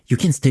You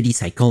can study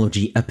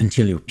psychology up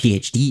until your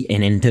PhD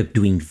and end up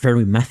doing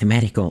very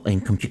mathematical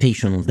and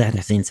computational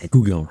data science at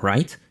Google,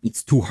 right?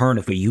 It's too hard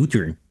of a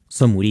U-turn.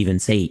 Some would even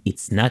say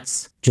it's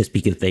nuts just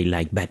because they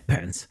like bad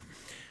puns.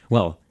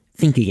 Well,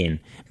 think again,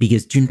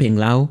 because Junpeng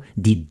Lao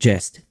did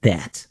just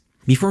that.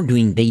 Before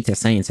doing data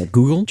science at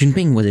Google,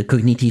 Junpeng was a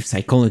cognitive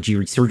psychology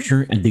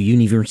researcher at the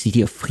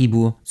University of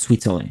Fribourg,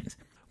 Switzerland.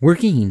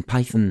 Working in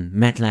Python,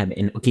 MATLAB,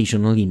 and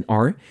occasionally in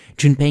R,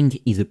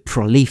 Junpeng is a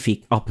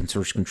prolific open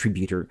source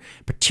contributor,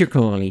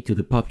 particularly to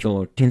the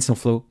popular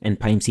TensorFlow and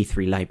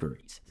PyMC3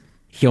 libraries.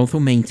 He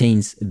also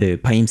maintains the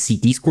PyMC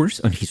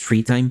discourse on his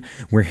free time,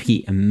 where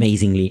he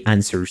amazingly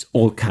answers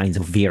all kinds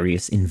of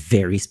various and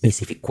very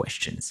specific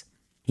questions.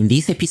 In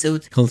this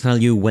episode, he'll tell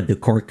you what the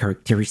core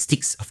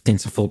characteristics of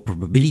TensorFlow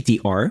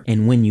probability are,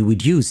 and when you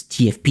would use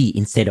TFP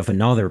instead of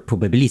another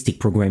probabilistic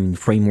programming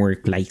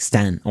framework like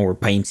Stan or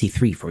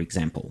PyMC3, for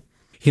example.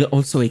 He'll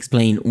also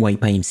explain why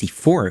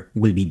PyMC4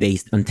 will be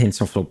based on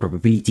TensorFlow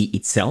probability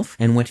itself,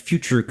 and what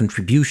future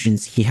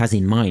contributions he has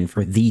in mind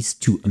for these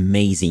two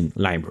amazing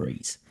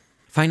libraries.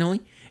 Finally,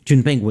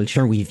 Junpeng will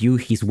share with you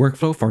his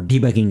workflow for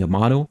debugging a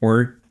model,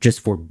 or just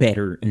for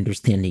better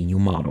understanding new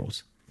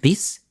models.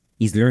 This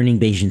is Learning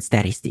Bayesian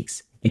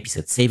Statistics,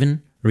 Episode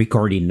 7,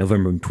 recorded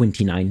November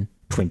 29,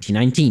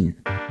 2019.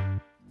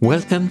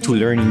 Welcome to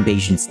Learning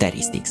Bayesian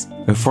Statistics,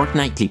 a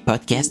fortnightly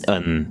podcast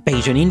on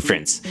Bayesian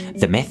inference,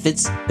 the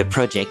methods, the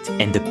project,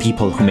 and the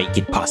people who make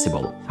it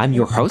possible. I'm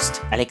your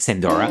host, Alex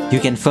Andorra. You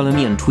can follow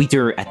me on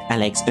Twitter at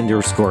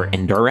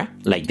Alex_Andorra,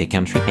 like the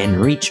country, and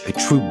reach a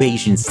true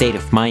Bayesian state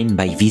of mind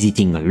by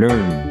visiting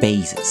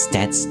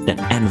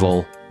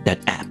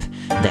learnbayesstats.anvil.app.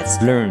 That's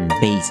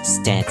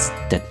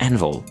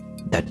learnbayesstats.anvil.app.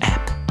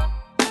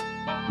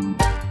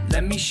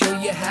 Let me show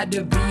you how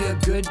to be a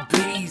good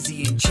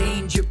Bayesian.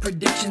 Change your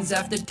predictions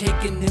after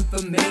taking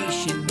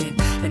information in.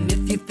 And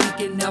if you're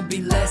thinking I'll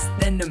be less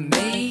than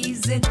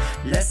amazing,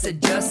 let's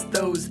adjust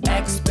those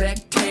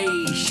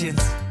expectations.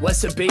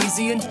 What's a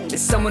Bayesian?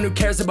 It's someone who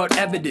cares about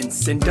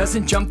evidence and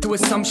doesn't jump to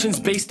assumptions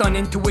based on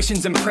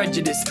intuitions and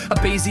prejudice. A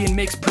Bayesian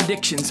makes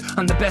predictions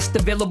on the best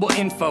available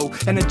info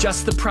and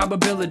adjusts the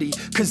probability,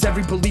 cause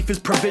every belief is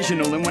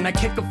provisional. And when I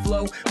kick a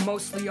flow,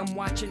 mostly I'm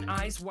watching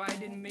eyes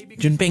wide and maybe...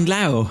 Junpeng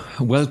Lao,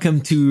 welcome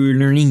to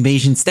Learning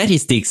Bayesian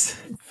Statistics.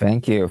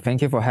 Thank you.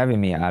 Thank you for having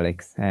me,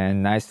 Alex.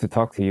 And nice to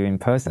talk to you in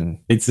person.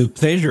 It's a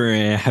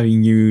pleasure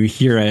having you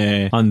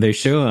here on the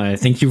show.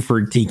 Thank you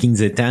for taking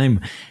the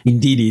time.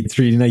 Indeed, it's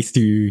really nice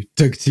to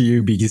talk to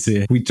you because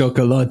we talk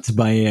a lot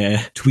by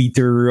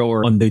Twitter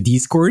or on the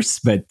discourse,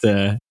 but...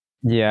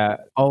 Yeah,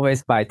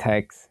 always by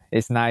text.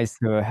 It's nice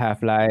to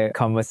have like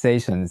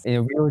conversations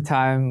in real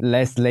time,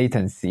 less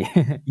latency.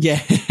 Yeah,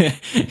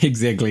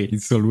 exactly.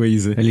 It's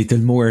always a little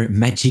more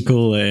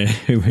magical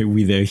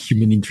with a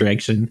human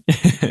interaction.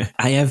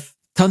 I have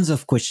tons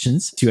of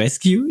questions to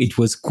ask you. It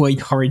was quite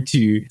hard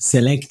to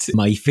select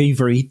my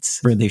favorites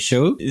for the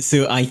show.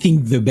 So I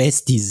think the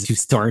best is to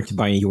start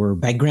by your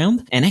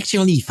background. And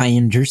actually, if I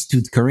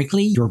understood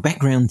correctly, your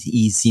background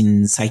is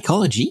in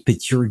psychology,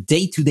 but your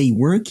day-to-day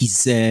work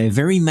is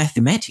very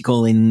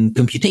mathematical and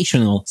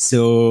computational.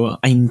 So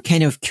I'm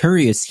kind of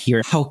curious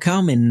here. How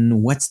come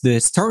and what's the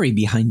story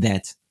behind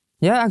that?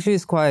 Yeah, actually,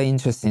 it's quite an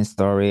interesting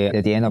story.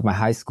 At the end of my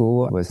high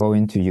school, I was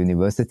going to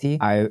university.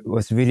 I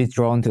was really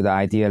drawn to the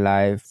idea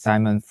like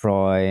Sigmund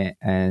Freud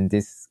and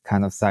this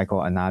kind of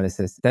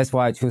psychoanalysis. That's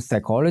why I chose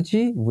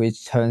psychology,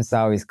 which turns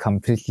out is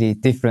completely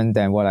different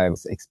than what I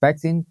was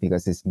expecting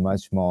because it's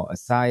much more a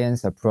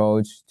science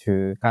approach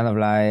to kind of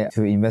like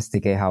to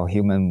investigate how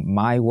human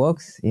mind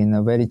works in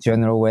a very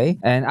general way.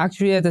 And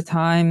actually at the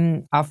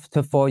time,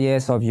 after 4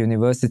 years of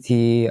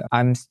university,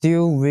 I'm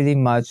still really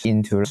much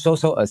into the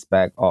social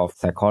aspect of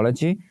psychology.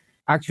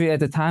 Actually,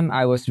 at the time,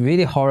 I was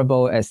really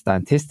horrible at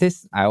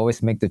statistics. I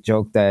always make the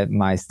joke that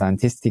my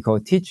statistical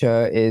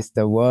teacher is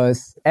the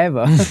worst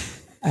ever.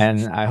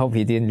 And I hope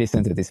he didn't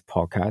listen to this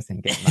podcast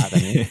and get mad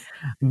at me.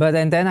 But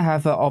then I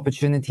have an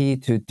opportunity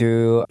to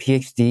do a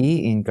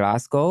PhD in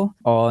Glasgow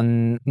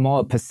on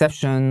more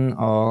perception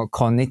or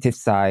cognitive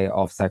side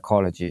of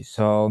psychology.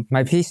 So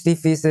my PhD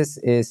thesis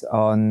is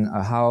on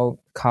how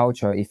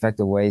culture affect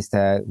the ways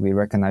that we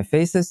recognize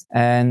faces.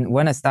 And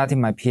when I started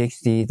my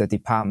PhD, the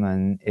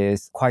department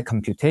is quite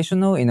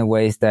computational in a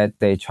ways that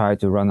they try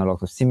to run a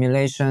lot of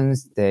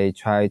simulations. They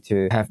try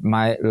to have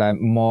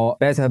more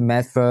better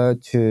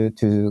method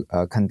to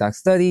conduct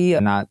study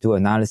and not do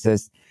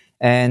analysis.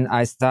 And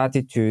I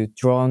started to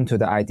drawn to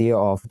the idea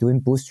of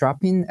doing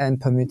bootstrapping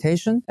and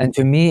permutation. And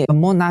to me, a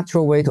more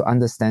natural way to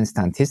understand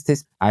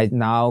statistics, I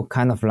now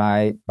kind of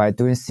like by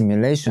doing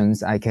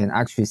simulations, I can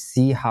actually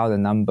see how the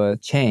number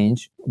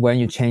change when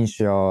you change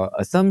your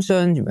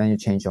assumptions, when you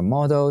change your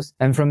models.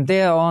 And from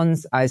there on,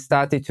 I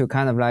started to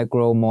kind of like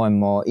grow more and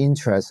more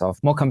interest of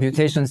more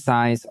computation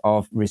science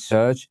of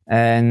research.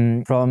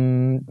 And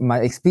from my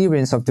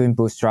experience of doing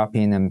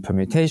bootstrapping and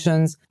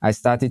permutations, I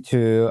started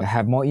to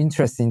have more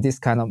interest in this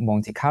kind of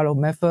Monte Carlo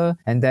method,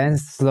 and then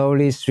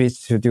slowly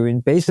switched to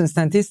doing Bayesian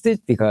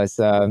statistics because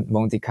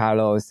Monte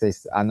Carlos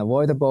is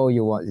unavoidable.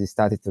 You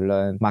started to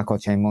learn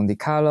Markov chain Monte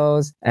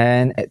Carlos.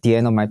 And at the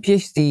end of my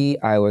PhD,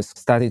 I was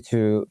started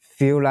to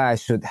feel like I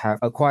should have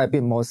acquired a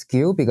bit more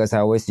skill because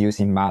I was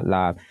using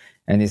MATLAB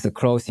and it's a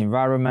closed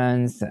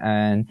environment,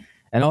 and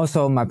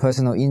also my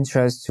personal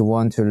interest to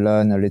want to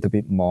learn a little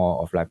bit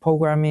more of like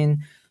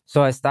programming.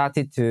 So I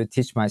started to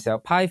teach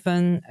myself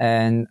Python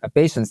and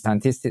Bayesian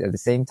statistics at the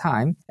same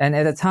time. And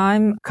at the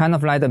time, kind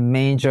of like the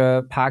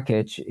major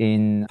package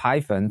in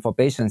Python for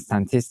Bayesian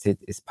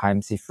statistics is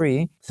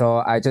PyMC3. So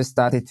I just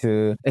started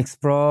to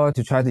explore,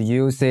 to try to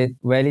use it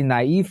very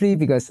naively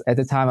because at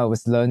the time I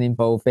was learning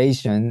both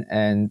Bayesian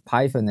and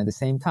Python at the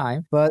same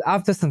time. But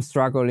after some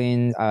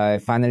struggling, I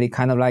finally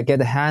kind of like get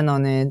a hand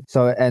on it.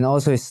 So, and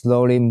also it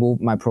slowly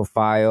moved my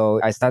profile.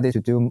 I started to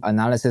do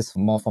analysis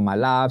more for my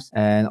labs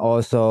and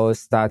also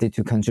started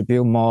to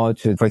contribute more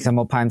to, for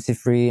example,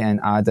 PyMC3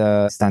 and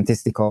other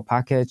statistical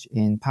package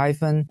in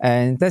Python.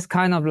 And that's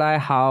kind of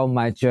like how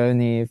my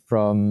journey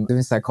from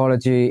doing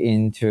psychology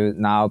into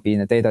now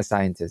being a data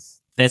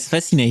scientist. That's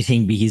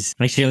fascinating because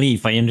actually,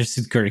 if I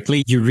understood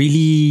correctly, you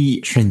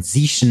really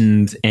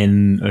transitioned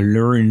and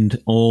learned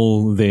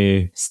all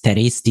the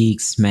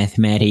statistics,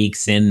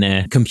 mathematics, and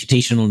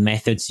computational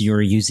methods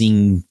you're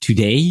using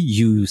today.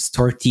 You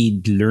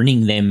started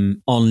learning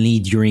them only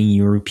during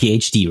your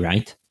PhD,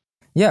 right?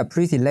 Yeah,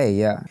 pretty late,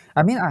 yeah.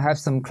 I mean, I have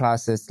some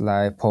classes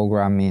like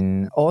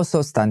programming,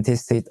 also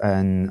statistics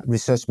and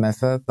research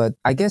method, but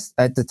I guess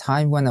at the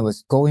time when I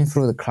was going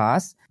through the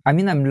class, I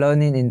mean, I'm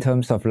learning in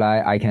terms of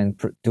like, I can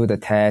do the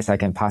test, I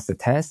can pass the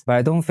test, but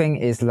I don't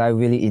think it's like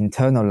really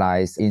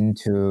internalized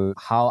into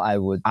how I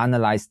would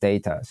analyze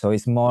data. So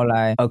it's more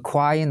like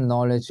acquiring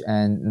knowledge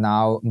and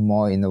now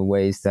more in the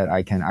ways that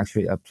I can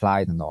actually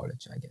apply the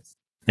knowledge, I guess.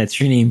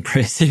 That's really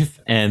impressive.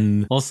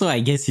 And also,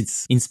 I guess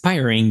it's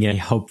inspiring, I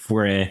hope,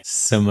 for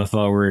some of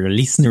our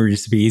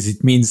listeners, because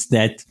it means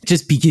that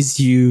just because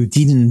you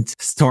didn't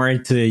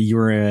start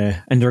your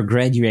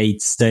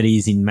undergraduate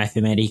studies in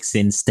mathematics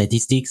and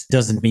statistics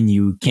doesn't mean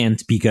you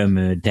can't become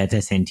a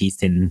data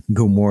scientist and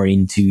go more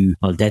into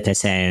data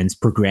science,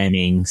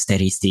 programming,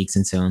 statistics,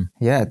 and so on.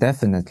 Yeah,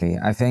 definitely.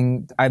 I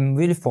think I'm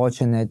really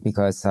fortunate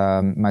because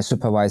my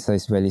supervisor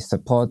is really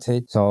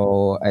supportive.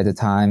 So at the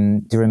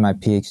time, during my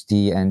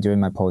PhD and during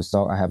my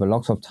postdoc, I have a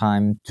lot of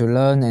time to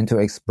learn and to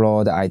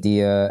explore the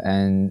idea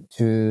and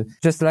to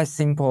just like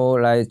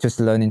simple, like just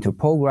learning to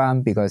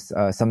program because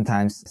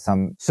sometimes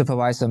some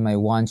supervisor may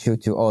want you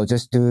to,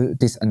 just do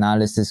this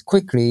analysis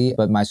quickly.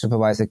 But my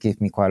supervisor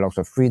gave me quite a lot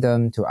of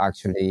freedom to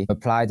actually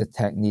apply the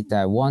technique that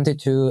I wanted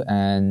to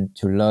and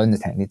to learn the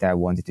technique that I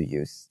wanted to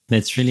use.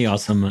 That's really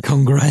awesome.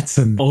 Congrats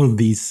on all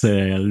these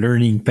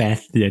learning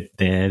path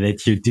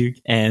that you took.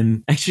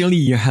 And actually,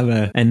 you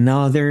have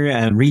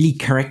another really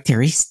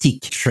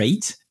characteristic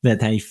trait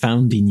that I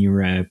found in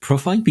your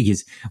profile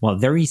because, well,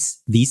 there is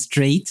this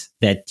trait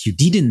that you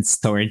didn't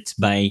start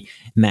by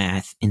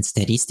math and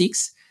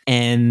statistics.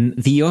 And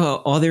the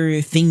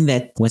other thing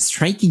that was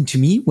striking to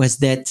me was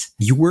that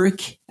you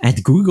work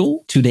at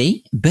Google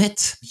today,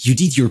 but you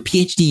did your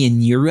PhD in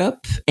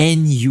Europe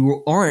and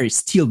you are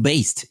still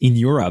based in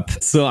Europe.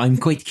 So I'm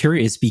quite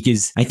curious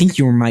because I think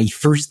you're my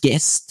first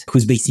guest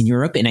who's based in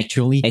Europe, and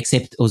actually,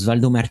 except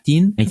Osvaldo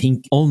Martin, I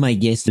think all my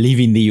guests live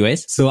in the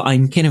US. So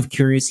I'm kind of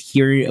curious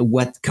here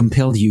what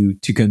compelled you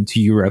to come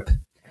to Europe.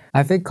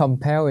 I think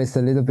compel is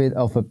a little bit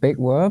of a big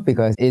word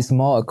because it's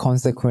more a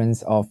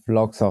consequence of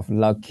lots of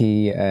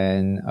lucky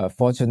and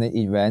fortunate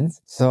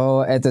events.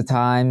 So at the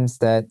times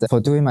that for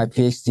doing my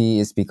PhD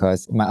is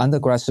because my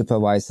undergrad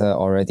supervisor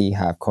already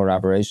have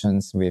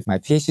collaborations with my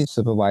PhD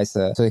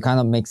supervisor. So it kind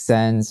of makes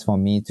sense for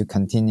me to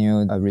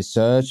continue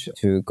research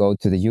to go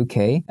to the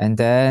UK. And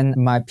then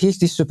my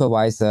PhD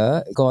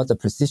supervisor got the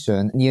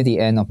position near the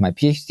end of my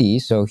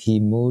PhD. So he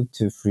moved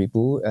to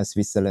Fribourg,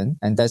 Switzerland.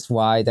 And that's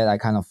why that I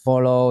kind of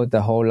follow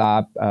the whole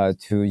lab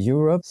to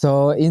Europe.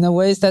 So in a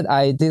way that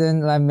I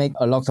didn't make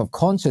a lot of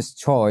conscious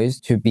choice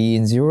to be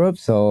in Europe.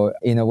 So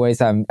in a way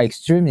I'm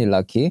extremely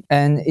lucky.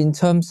 And in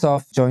terms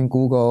of joining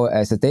Google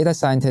as a data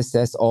scientist,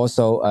 that's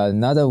also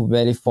another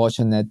very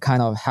fortunate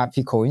kind of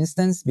happy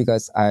coincidence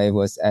because I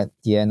was at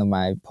the end of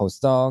my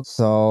postdoc.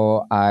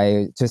 So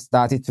I just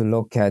started to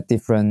look at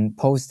different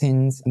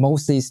postings,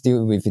 mostly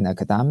still within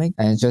academic,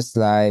 and just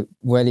like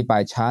really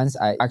by chance,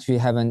 I actually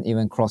haven't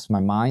even crossed my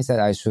mind that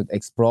I should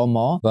explore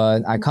more,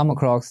 but I come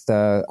across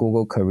the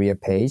Google career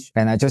page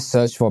and I just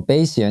search for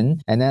Bayesian,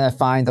 and then I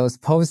find those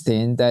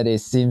postings that it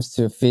seems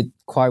to fit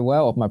quite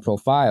well of my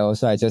profile.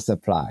 So I just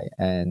apply,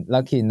 and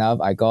lucky enough,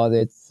 I got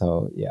it.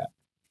 So yeah.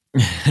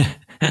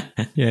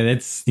 Yeah,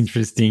 that's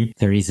interesting.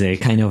 There is a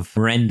kind of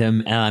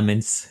random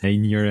elements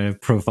in your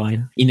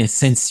profile. In a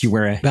sense, you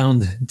were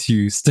bound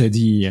to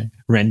study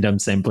random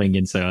sampling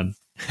and so on.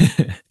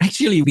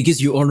 Actually,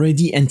 because you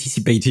already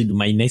anticipated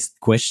my next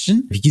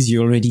question, because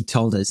you already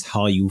told us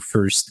how you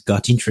first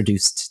got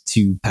introduced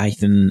to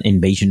Python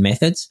and Bayesian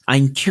methods,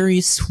 I'm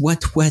curious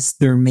what was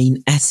their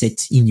main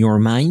asset in your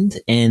mind,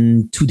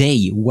 and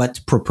today, what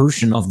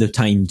proportion of the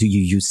time do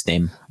you use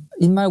them?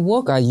 In my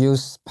work, I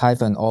use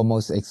Python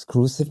almost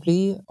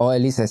exclusively, or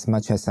at least as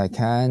much as I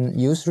can.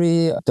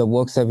 Usually, the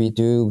works that we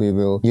do, we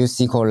will use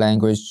SQL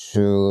language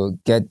to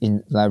get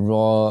in like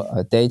raw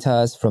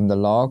data from the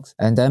logs.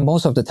 And then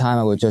most of the time,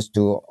 I will just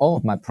do all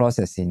of my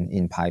processing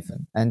in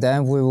Python. And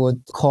then we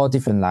would call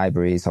different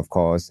libraries, of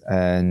course.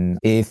 And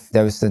if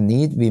there is a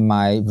need, we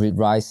might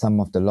rewrite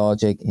some of the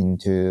logic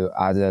into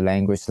other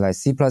language like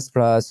C++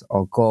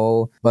 or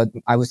Go. But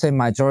I would say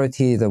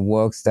majority of the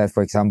works that,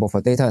 for example, for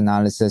data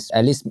analysis,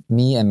 at least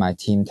me and my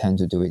team tend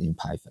to do it in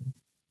Python.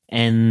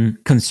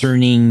 And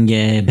concerning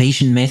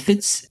Bayesian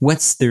methods,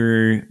 what's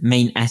their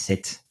main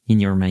asset in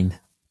your mind?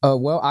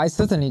 Well, I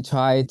certainly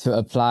try to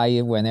apply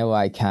it whenever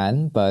I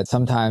can, but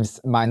sometimes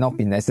might not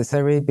be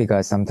necessary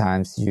because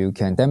sometimes you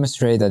can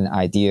demonstrate an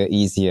idea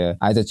easier,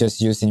 either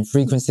just using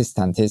frequency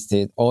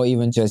statistics or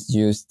even just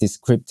use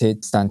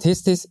descriptive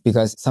statistics,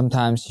 because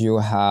sometimes you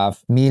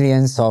have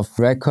millions of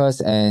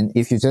records, and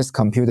if you just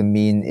compute the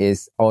mean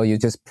or you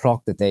just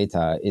plot the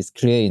data, it's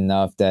clear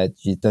enough that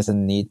it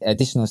doesn't need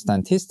additional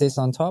statistics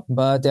on top.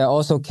 But there are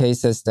also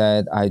cases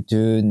that I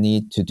do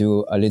need to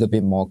do a little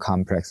bit more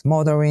complex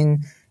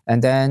modeling.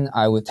 And then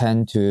I would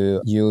tend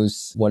to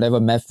use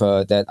whatever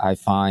method that I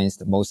find is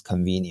the most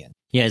convenient.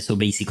 Yeah, so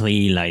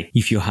basically, like,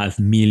 if you have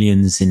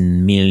millions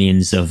and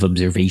millions of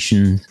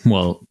observations,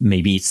 well,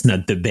 maybe it's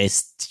not the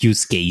best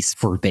use case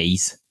for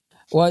Bayes.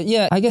 Well,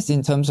 yeah, I guess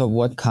in terms of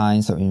what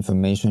kinds of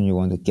information you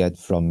want to get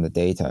from the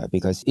data,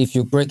 because if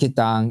you break it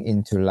down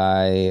into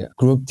like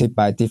grouped it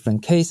by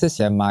different cases,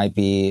 there might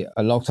be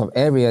a lot of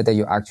area that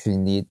you actually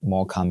need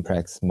more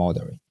complex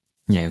modeling.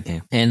 Yeah,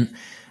 okay. And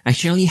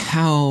actually,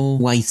 how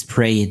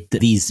widespread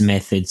these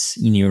methods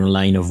in your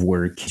line of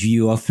work? Do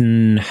you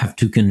often have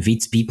to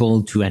convince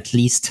people to at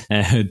least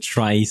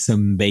try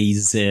some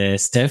Bayes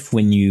stuff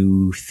when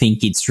you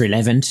think it's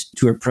relevant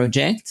to a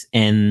project?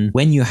 And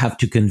when you have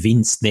to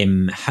convince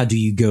them, how do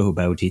you go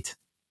about it?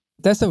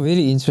 That's a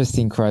really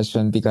interesting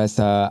question because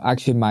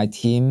actually my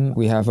team,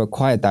 we have a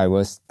quite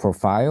diverse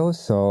profile.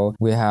 So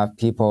we have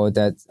people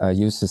that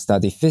used to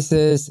study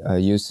physics,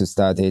 used to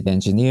study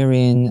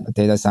engineering,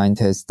 data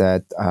scientists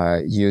that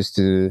used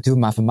to do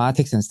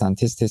mathematics and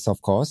statistics,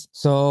 of course.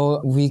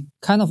 So we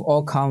kind of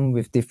all come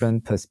with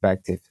different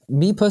perspectives.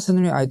 Me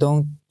personally, I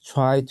don't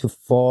try to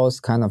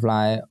force kind of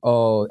like,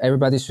 oh,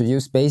 everybody should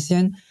use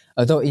Bayesian.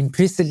 Although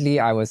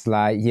implicitly I was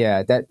like,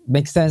 yeah, that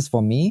makes sense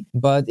for me,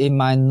 but it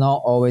might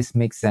not always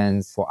make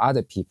sense for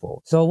other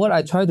people. So what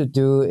I try to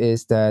do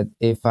is that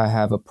if I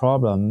have a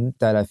problem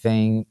that I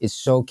think is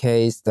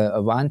showcase the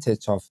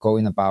advantage of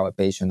going about a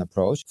Bayesian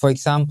approach. For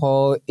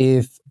example,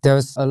 if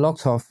there's a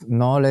lot of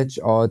knowledge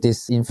or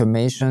this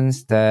information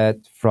that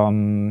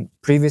from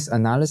previous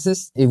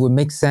analysis, it would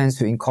make sense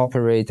to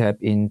incorporate that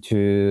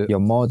into your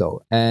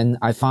model. And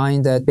I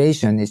find that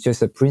Bayesian is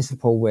just a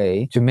principal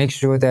way to make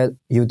sure that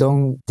you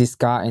don't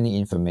discard any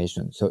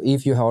information. So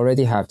if you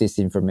already have this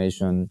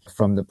information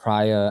from the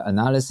prior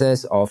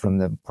analysis or from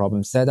the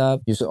problem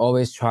setup, you should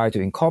always try to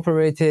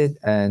incorporate it.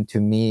 And to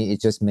me, it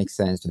just makes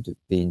sense to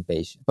be in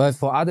Bayesian. But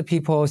for other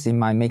people, it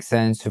might make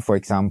sense to, for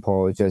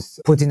example,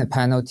 just put in the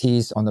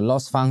penalties on the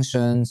loss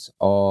functions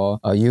or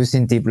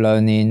using deep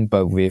learning,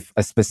 but with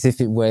a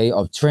specific way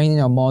of training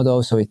your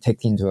model so it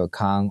takes into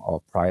account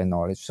of prior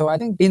knowledge. So I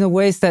think in a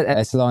way that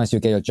as long as you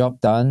get your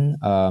job done,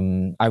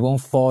 I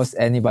won't force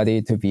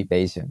anybody to be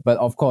Bayesian. But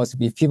of course,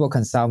 if people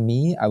consult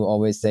me, I will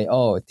always say,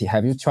 oh,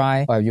 have you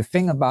tried or have you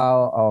think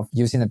about of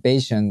using a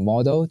Bayesian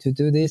model to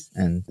do this?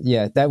 And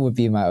yeah, that would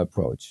be my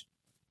approach.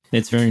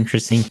 That's very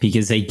interesting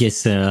because I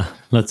guess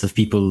lots of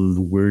people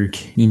work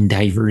in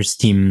diverse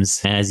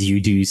teams as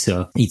you do.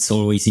 So it's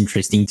always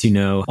interesting to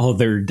know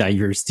other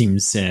diverse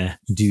teams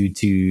do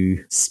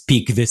to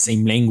speak the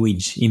same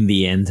language in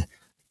the end.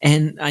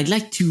 And I'd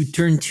like to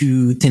turn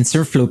to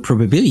TensorFlow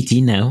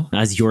probability now,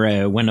 as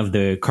you're one of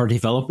the core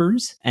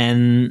developers.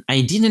 And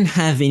I didn't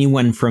have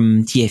anyone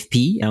from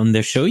TFP on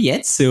the show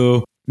yet,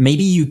 so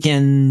maybe you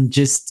can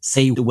just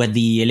say what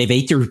the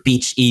elevator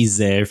pitch is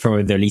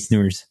for the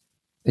listeners.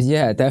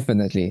 Yeah,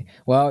 definitely.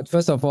 Well,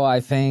 first of all,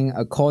 I think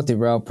a core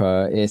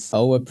developer is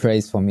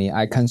overpraised for me.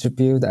 I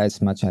contribute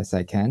as much as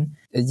I can.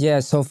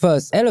 Yeah, so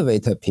first,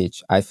 elevator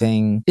pitch, I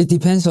think it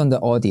depends on the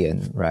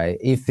audience, right?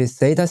 If it's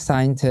data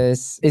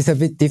scientists, it's a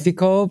bit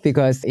difficult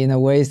because in a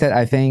way that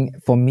I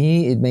think for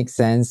me, it makes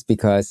sense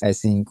because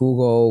as in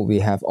Google, we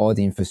have all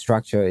the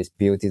infrastructure is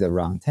built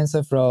around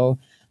TensorFlow.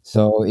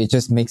 So it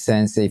just makes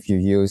sense if you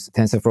use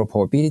TensorFlow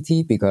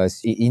probability because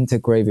it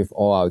integrates with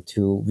all our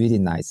tools really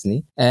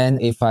nicely.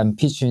 And if I'm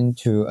pitching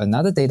to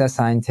another data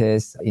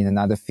scientist in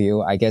another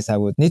field, I guess I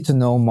would need to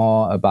know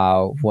more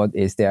about what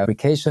is their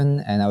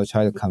application. And I would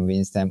try to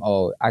convince them,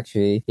 oh,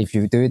 actually, if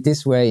you do it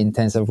this way in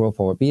TensorFlow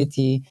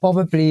probability,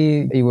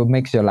 probably it will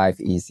make your life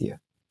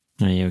easier.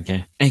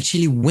 Okay.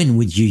 Actually, when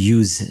would you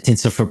use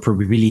TensorFlow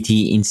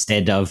probability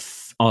instead of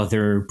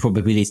other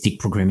probabilistic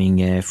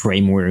programming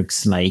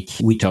frameworks? Like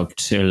we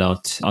talked a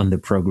lot on the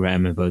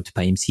program about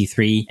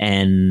PyMC3,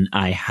 and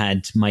I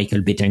had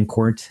Michael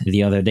Betancourt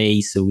the other day,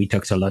 so we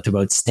talked a lot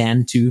about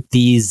Stan too.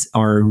 These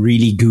are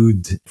really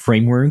good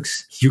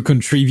frameworks. You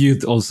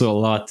contribute also a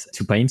lot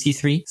to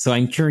PyMC3, so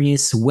I'm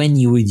curious when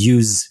you would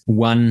use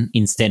one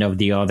instead of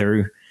the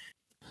other.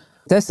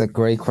 That's a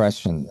great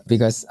question,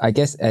 because I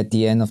guess at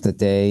the end of the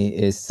day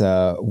is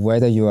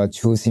whether you are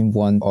choosing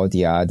one or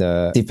the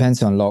other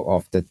depends on a lot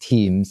of the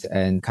teams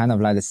and kind of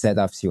like the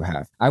setups you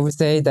have. I would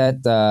say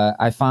that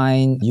I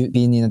find you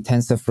being in a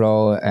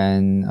TensorFlow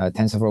and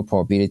TensorFlow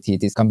probability,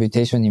 this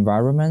computation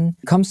environment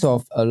comes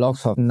off a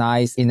lot of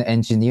nice in the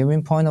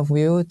engineering point of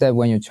view, that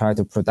when you try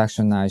to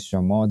productionize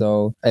your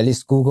model, at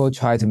least Google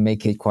try to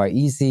make it quite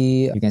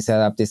easy. You can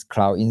set up this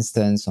cloud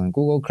instance on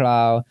Google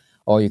Cloud,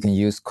 or you can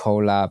use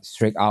Colab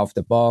straight out of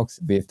the box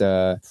with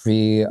the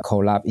free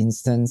Colab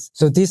instance.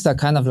 So these are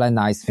kind of like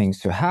nice things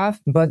to have.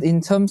 But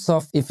in terms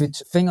of, if you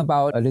think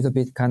about a little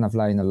bit kind of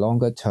like in the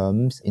longer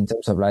terms, in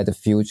terms of like the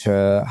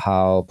future,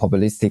 how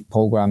probabilistic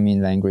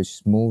programming language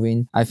is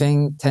moving, I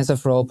think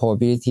TensorFlow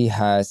probability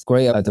has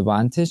great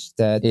advantage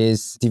that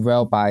is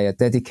developed by a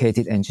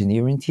dedicated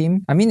engineering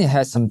team. I mean, it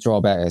has some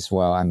drawback as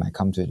well. I might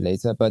come to it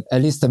later, but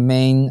at least the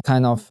main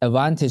kind of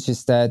advantage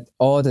is that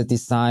all the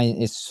design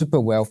is super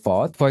well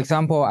thought. For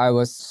example, I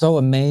was so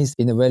amazed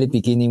in the very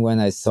beginning when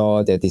I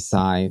saw the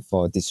design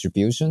for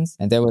distributions.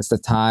 And there was the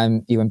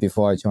time, even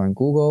before I joined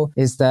Google,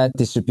 is that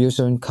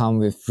distribution come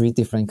with 3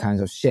 different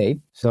kinds of shape.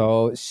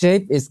 So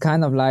shape is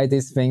kind of like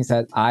these things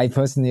that I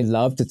personally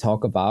love to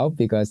talk about,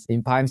 because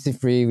in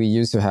PyMC3, we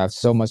used to have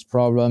so much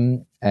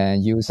problem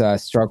and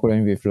users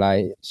struggling with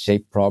like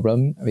shape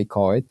problem, we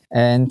call it.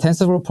 And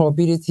TensorFlow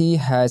probability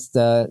has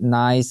the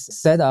nice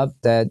setup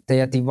that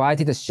they are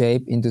divided the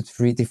shape into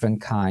 3 different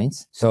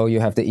kinds. So you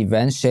have the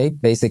event shape.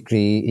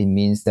 Basically, it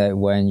means that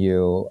when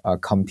you are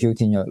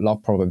computing your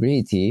log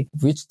probability,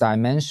 which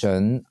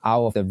dimension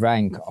out of the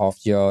rank of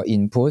your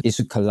input it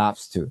should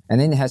collapse to.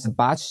 And then it has a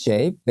batch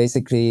shape.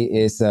 Basically,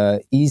 is a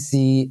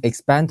easy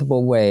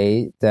expandable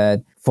way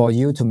that for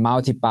you to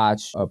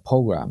multi-batch a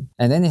program.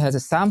 And then it has a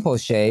sample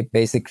shape,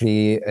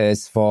 basically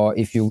is for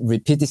if you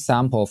repeat the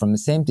sample from the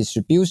same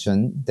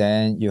distribution,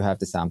 then you have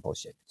the sample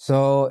shape.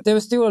 So there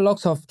are still a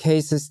lot of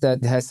cases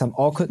that has some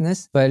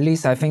awkwardness, but at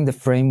least I think the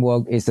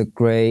framework is a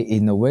great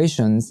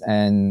innovations.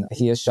 And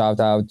here shout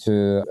out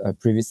to a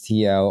previous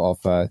TL of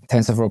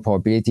TensorFlow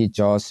probability,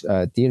 Josh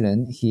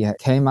Dillon. He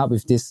came up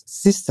with this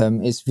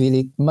system. It's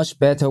really much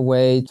better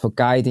way for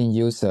guiding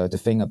user to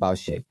think about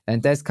shape.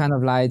 And that's kind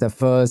of like the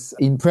first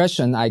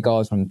impression I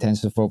got from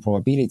TensorFlow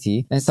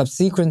probability. And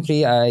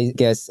subsequently, I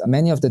guess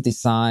many of the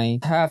design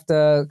have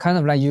the kind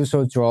of like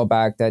usual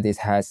drawback that it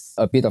has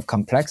a bit of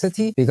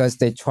complexity, because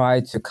they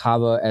try to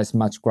cover as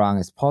much ground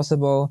as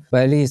possible.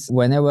 But at least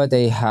whenever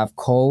they have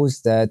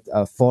codes that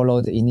follow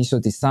the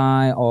initial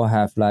design, or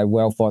have like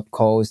well thought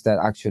codes that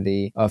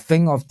actually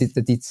think of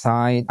the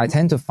design, I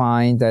tend to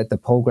find that the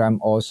program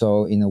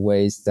also in a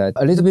ways that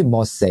a little bit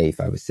more safe,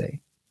 I would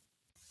say.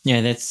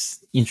 Yeah,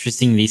 that's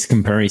interesting, this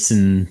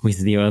comparison with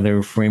the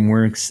other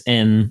frameworks.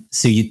 And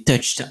so you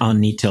touched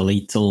on it a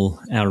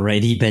little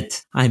already,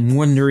 but I'm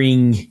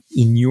wondering,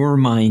 in your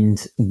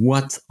mind,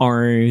 what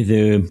are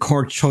the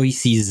core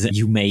choices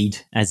you made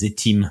as a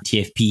team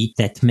TFP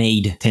that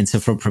made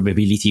TensorFlow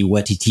probability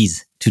what it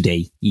is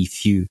today?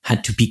 If you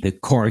had to pick the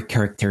core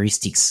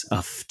characteristics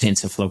of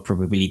TensorFlow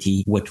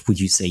probability, what would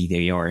you say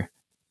they are?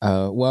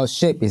 Well,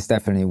 shape is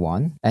definitely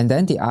one. And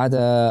then the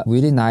other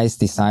really nice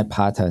design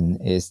pattern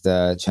is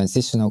the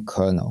transitional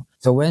kernel.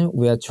 So when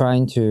we are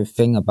trying to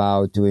think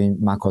about doing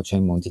macro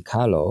chain Monte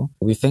Carlo,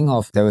 we think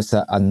of there is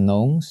an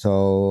unknown.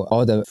 So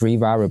all the 3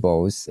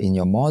 variables in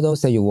your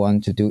models that you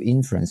want to do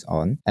inference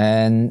on.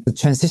 And the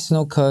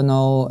transitional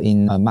kernel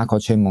in a macro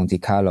chain Monte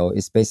Carlo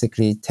is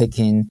basically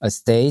taking a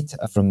state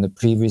from the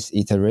previous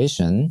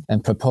iteration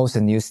and propose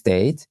a new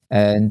state.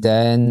 And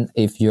then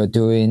if you're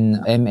doing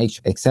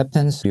MH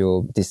acceptance,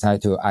 you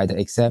decide to either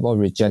accept or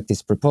reject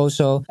this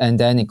proposal, and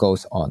then it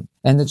goes on.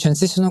 And the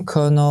transitional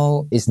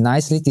kernel is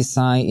nicely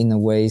designed in a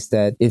ways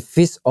that it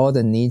fits all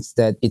the needs,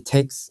 that it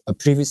takes a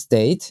previous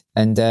state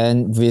and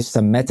then with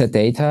some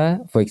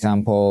metadata. For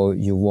example,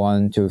 you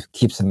want to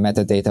keep some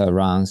metadata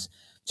around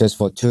just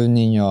for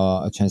tuning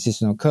your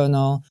transitional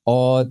kernel,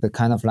 or the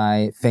kind of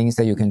like things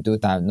that you can do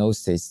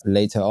diagnosis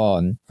later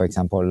on. For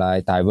example,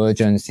 like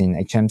divergence in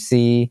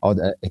HMC or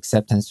the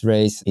acceptance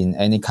rates in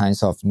any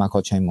kinds of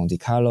macro chain Monte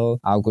Carlo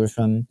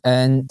algorithm.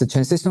 And the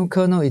transitional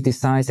kernel is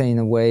designed in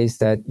a ways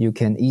that you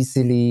can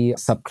easily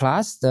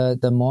subclass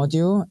the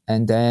module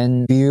and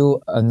then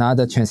build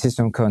another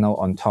transitional kernel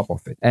on top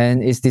of it.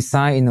 And it's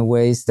designed in a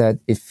ways that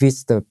it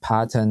fits the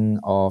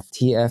pattern of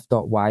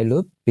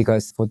TF.while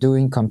because for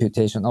doing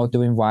computation or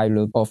doing while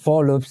loop or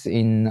for loops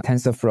in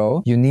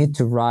TensorFlow, you need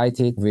to write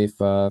it with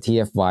a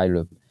TF while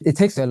loop. It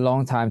takes a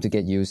long time to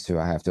get used to,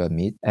 I have to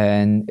admit.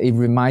 And it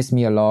reminds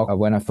me a lot of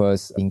when I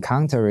first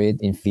encountered it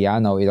in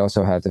Theano. It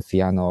also has the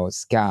Theano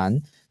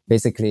scan.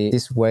 Basically,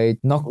 this way,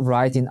 not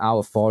writing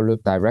our for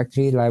loop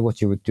directly like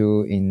what you would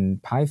do in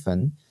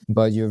Python,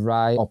 but you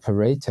write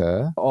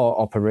operator or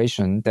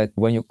operation that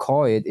when you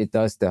call it, it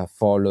does the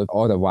for loop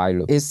or the while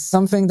loop. It's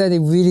something that it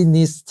really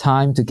needs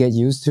time to get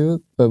used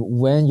to. But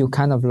when you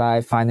kind of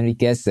like finally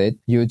get it,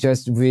 you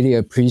just really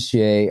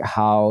appreciate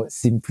how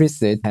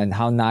simplistic and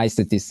how nice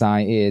the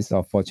design is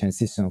for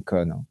transitional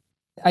kernel.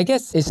 I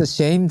guess it's a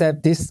shame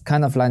that this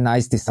kind of like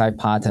nice design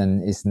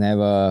pattern is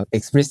never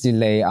explicitly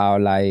laid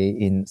out like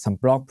in some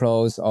blog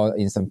posts or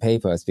in some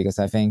papers, because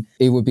I think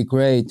it would be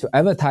great to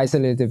advertise a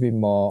little bit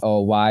more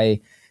or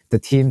why the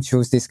team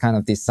choose this kind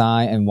of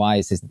design and why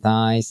is it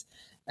nice.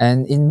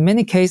 And in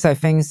many cases, I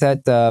think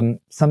that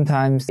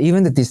sometimes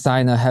even the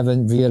designer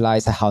haven't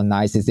realized how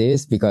nice it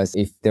is, because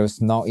if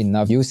there's not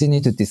enough using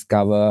it to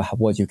discover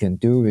what you can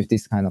do with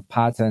this kind of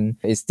pattern,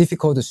 it's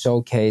difficult to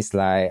showcase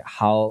like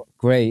how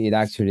great it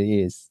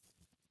actually is.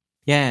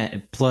 Yeah,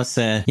 plus,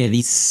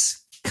 this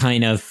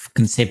kind of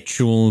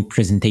conceptual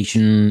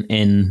presentation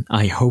and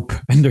I hope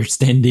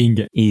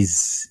understanding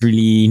is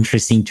really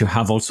interesting to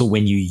have also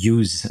when you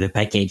use the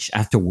package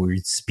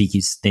afterwards,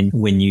 because then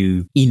when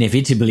you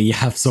inevitably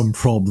have some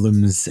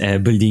problems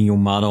building your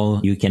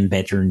model, you can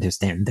better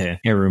understand the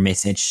error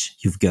message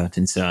you've got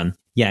and so on.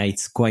 Yeah,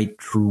 it's quite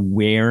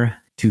rare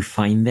to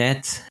find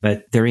that,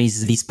 but there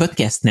is this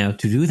podcast now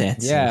to do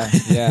that. Yeah,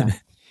 so. Yeah.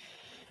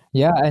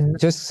 Yeah, and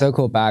just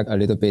circle back a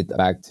little bit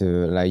back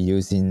to like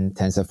using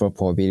TensorFlow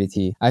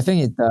probability. I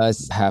think it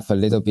does have a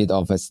little bit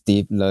of a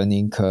steep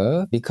learning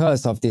curve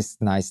because of this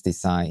nice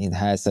design. It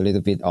has a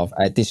little bit of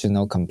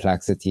additional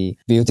complexity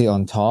built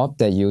on top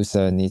that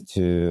user need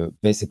to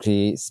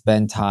basically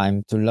spend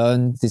time to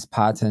learn these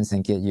patterns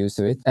and get used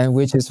to it. And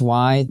which is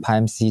why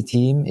PyMC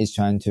team is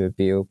trying to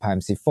build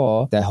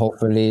PyMC4 that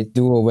hopefully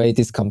do away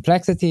this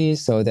complexity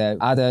so that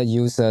other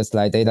users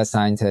like data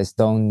scientists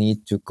don't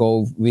need to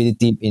go really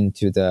deep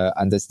into the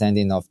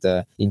understanding of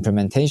the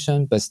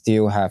implementation, but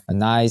still have a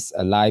nice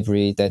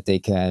library that they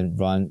can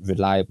run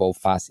reliable,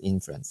 fast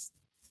inference.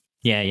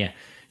 Yeah.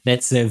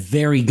 That's a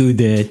very good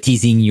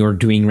teasing you're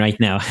doing right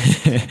now,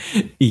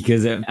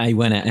 because I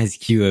want to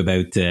ask you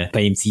about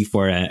PyMC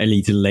for a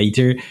little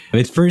later.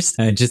 But first,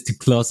 just to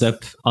close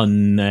up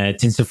on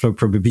TensorFlow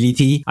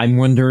probability, I'm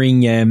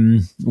wondering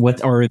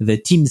what are the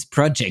team's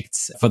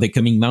projects for the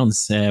coming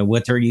months?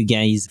 What are you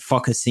guys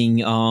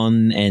focusing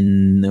on,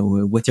 and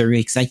what are you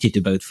excited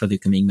about for the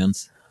coming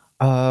months?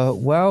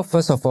 Well,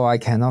 first of all, I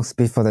cannot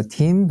speak for the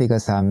team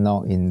because I'm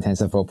not in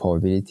TensorFlow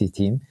probability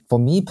team. For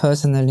me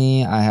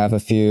personally, I have a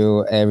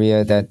few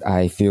areas that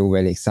I feel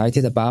really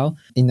excited about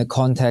in the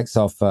context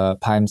of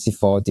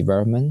PyMC4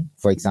 development.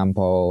 For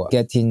example,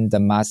 getting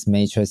the mass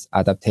matrix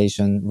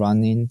adaptation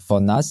running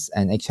for NUS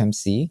and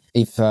HMC.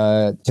 If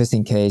just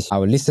in case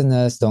our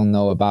listeners don't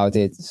know about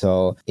it,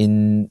 so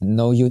in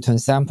no-U-turn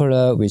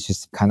sampler, which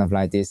is kind of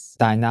like this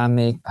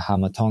dynamic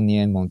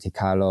Hamiltonian Monte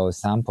Carlo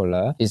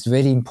sampler, it's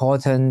really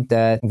important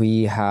that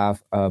we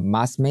have a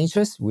mass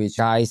matrix which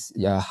guides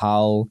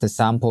how the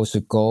sample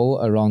should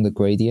go along the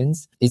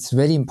gradients. It's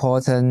really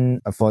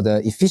important for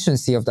the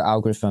efficiency of the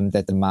algorithm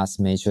that the mass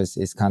matrix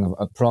is kind of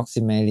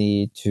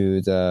approximately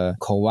to the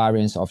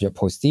covariance of your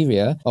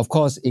posterior. Of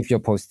course, if your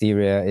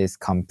posterior is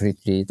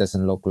completely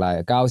doesn't look like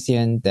a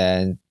Gaussian,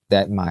 then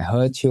that might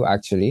hurt you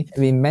actually.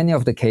 In many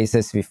of the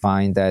cases, we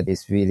find that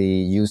it's really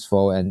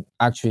useful and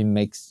actually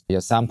makes your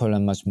sampler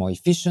much more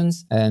efficient.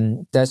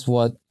 And that's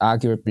what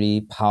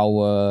arguably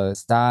power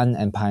Stan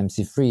and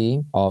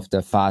PyMC3 of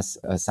the fast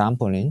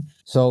sampling.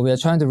 So we are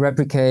trying to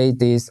replicate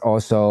this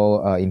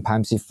also in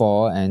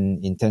PyMC4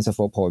 and in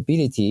TensorFlow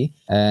probability.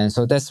 And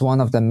so that's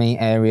one of the main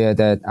areas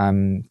that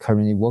I'm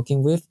currently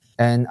working with.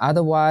 And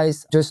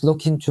otherwise, just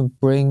looking to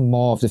bring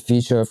more of the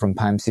feature from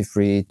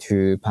PyMC3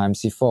 to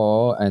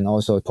PyMC4 and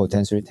also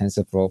potentially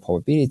TensorFlow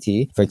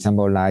probability. For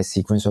example, like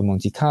sequential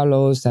Monte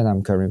Carlos that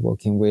I'm currently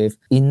working with.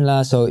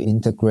 INLA, so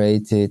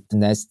integrated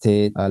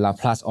nested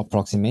Laplace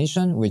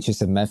approximation, which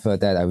is a method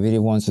that I really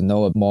want to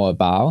know more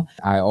about.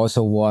 I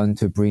also want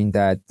to bring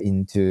that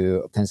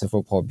into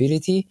TensorFlow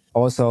probability.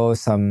 Also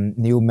some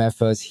new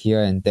methods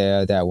here and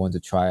there that I want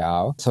to try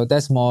out. So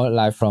that's more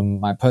like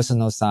from my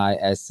personal side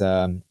as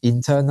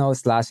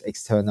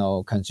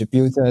internal/external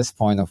contributors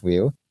point of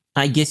view.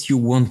 I guess you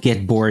won't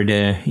get bored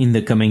in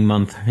the coming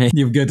month.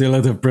 You've got a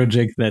lot of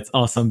projects. That's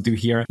awesome to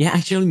hear. Yeah,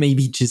 actually,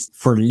 maybe just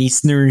for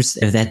listeners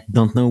that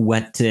don't know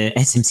what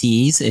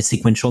SMC is, a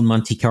sequential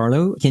Monte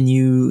Carlo, can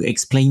you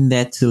explain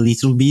that a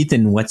little bit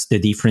and what's the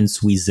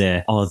difference with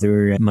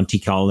other Monte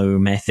Carlo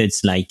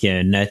methods like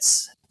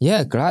NUTS?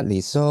 Yeah,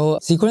 gladly. So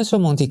sequential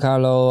Monte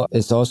Carlo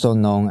is also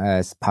known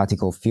as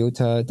particle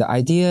filter. The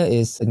idea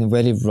is, in a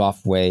very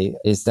rough way,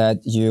 is that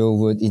you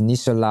would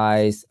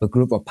initialize a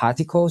group of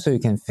particles. So you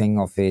can think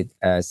of it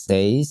as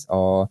states,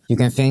 or you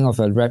can think of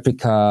a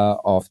replica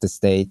of the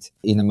state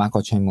in a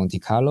Markov chain Monte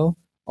Carlo.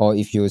 Or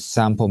if you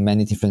sample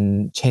many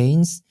different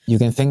chains, you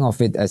can think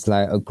of it as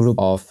like a group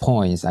of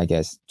points, I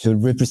guess, to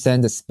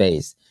represent the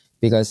space.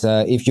 Because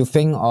if you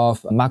think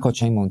of Markov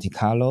chain Monte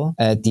Carlo,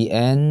 at the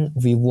end,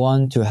 we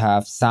want to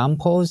have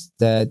samples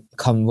that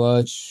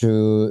converge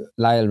to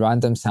like a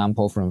random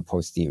sample from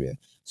posterior.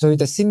 So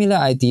it's a similar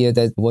idea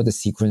that what the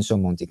sequential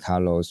Monte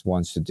Carlos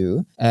wants to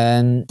do.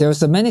 And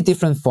there's many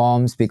different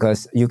forms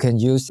because you can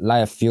use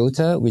like a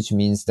filter, which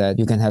means that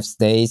you can have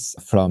states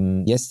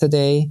from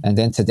yesterday, and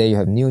then today you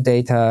have new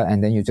data,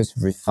 and then you just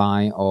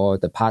refine all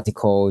the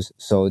particles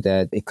so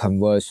that it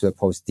converges to the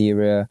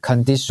posterior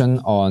condition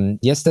on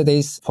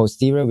yesterday's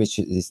posterior, which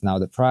is now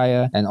the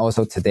prior, and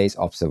also today's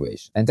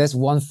observation. And that's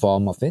one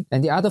form of it.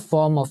 And the other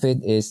form of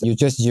it is you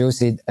just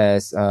use it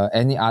as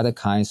any other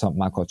kinds of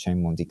Markov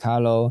chain Monte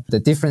Carlo. The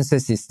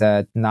differences is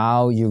that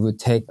now you would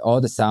take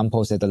all the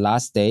samples at the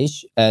last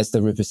stage as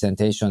the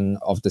representation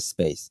of the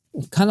space.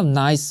 Kind of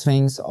nice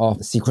things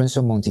of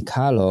sequential Monte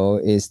Carlo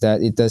is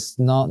that it does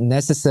not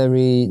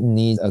necessarily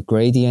need a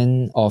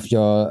gradient of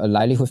your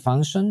likelihood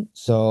function.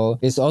 So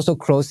it's also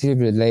closely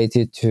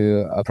related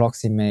to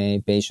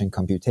approximate Bayesian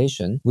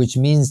computation, which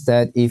means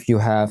that if you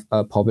have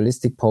a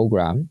probabilistic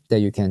program that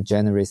you can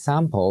generate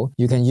sample,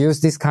 you can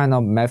use this kind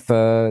of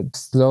method,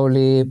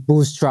 slowly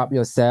bootstrap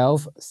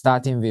yourself,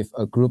 starting with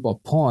a group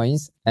of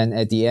points. And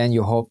at the end,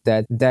 you hope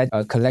that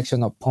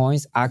collection of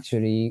points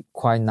actually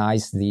quite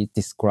nicely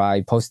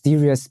describe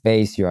posterior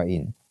space you are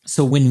in.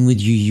 So when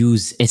would you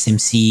use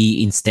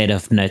SMC instead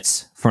of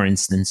NUTS, for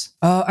instance?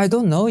 I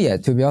don't know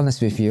yet, to be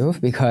honest with you,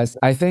 because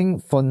I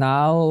think for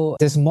now,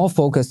 there's more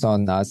focus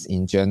on NUTS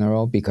in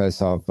general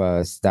because of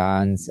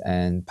STANS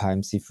and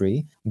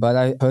PIMC3. But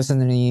I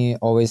personally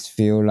always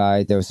feel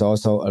like there's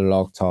also a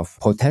lot of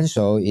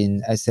potential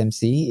in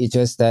SMC. It's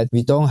just that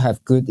we don't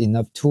have good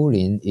enough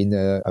tooling in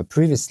the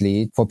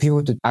previously for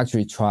people to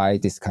actually try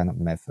this kind of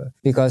method.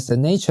 Because the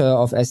nature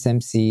of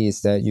SMC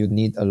is that you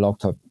need a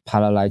lot of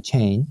parallel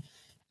chain.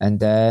 And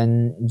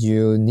then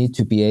you need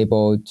to be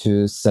able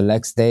to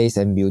select states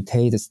and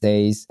mutate the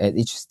states at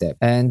each step.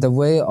 And the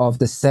way of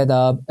the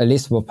setup, at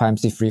least for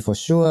PIMC3 for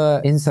sure,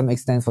 in some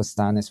extent for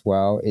STAN as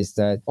well, is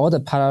that all the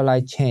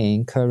parallel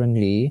chain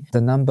currently, the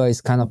number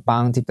is kind of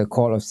bounded the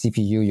core of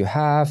CPU you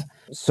have.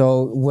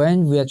 So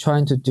when we are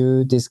trying to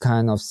do this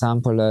kind of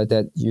sampler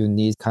that you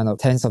need kind of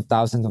tens of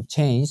thousands of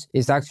chains,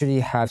 it actually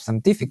have some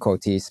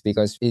difficulties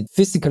because it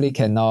physically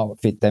cannot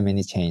fit that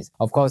many chains.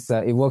 Of course,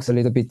 it works a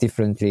little bit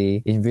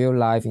differently in real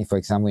life. For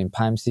example, in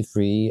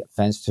PIMC3,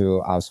 thanks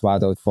to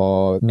Osvaldo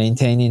for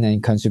maintaining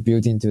and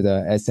contributing to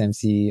the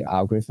SMC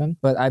algorithm.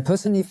 But I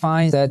personally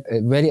find that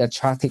a very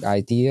attractive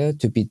idea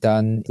to be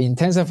done in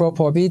TensorFlow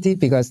probability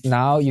because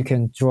now you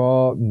can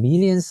draw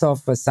millions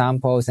of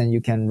samples and you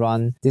can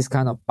run this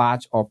kind of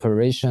batch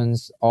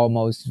operations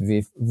almost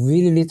with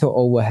really little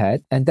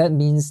overhead. And that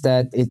means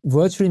that it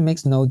virtually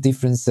makes no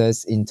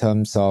differences in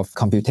terms of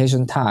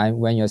computation time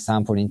when you're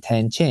sampling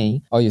 10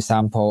 chain or you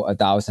sample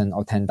 1,000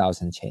 or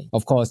 10,000 chain.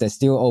 Of course, there's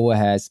still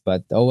overheads,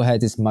 but the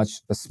overhead is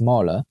much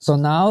smaller. So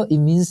now it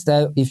means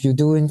that if you're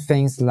doing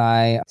things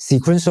like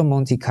sequential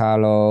Monte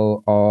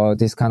Carlo or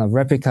this kind of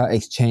replica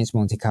exchange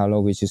Monte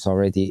Carlo, which is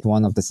already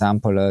one of the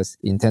samplers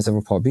in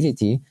TensorFlow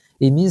probability,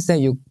 it means that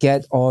you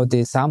get all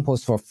the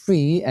samples for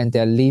free and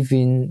they're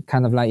living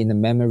kind of like in the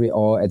memory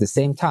or at the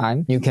same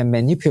time, you can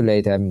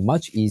manipulate them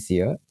much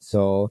easier.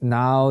 So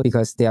now,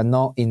 because they are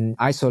not in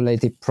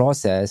isolated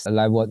process,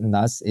 like what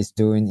NUTS is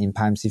doing in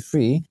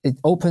PIMC3, it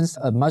opens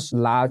a much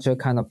larger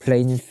kind of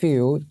playing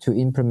field to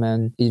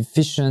implement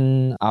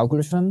efficient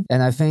algorithm.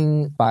 And I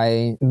think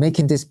by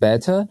making this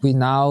better, we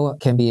now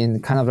can be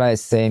in kind of like the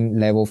same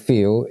level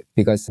field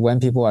because when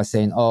people are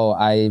saying, oh,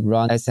 I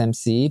run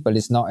SMC, but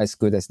it's not as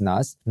good as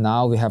NUTS,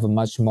 now we have a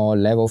much more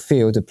level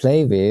field to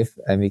play with.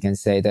 And we can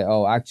say that,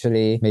 oh,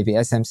 actually, maybe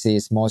SMC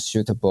is more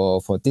suitable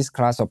for this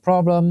class of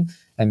problem.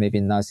 And maybe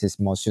NUTS is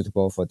more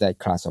suitable for that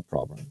class of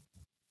problem.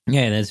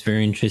 Yeah, that's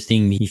very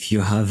interesting. If you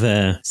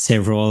have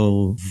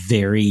several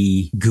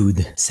very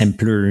good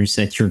samplers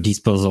at your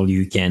disposal,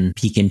 you can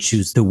pick and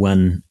choose the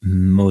one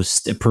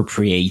most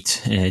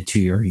appropriate to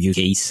your use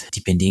case,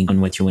 depending on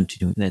what you want to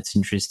do. That's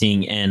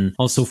interesting. And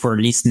also for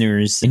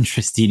listeners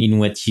interested in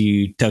what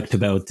you talked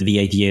about, the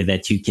idea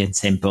that you can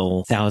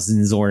sample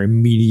thousands or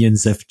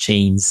millions of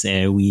chains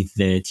with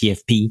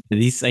TFP.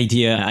 This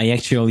idea, I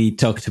actually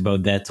talked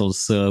about that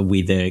also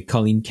with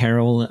Colin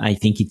Carroll. I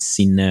think it's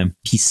in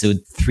episode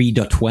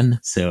 3.1.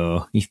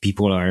 So if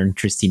people are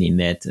interested in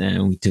that,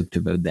 we talked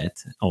about that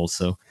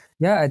also.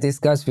 Yeah, I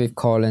discussed with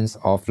Collins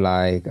of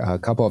like a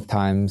couple of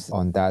times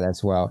on that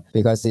as well,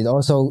 because it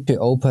also could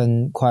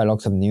open quite a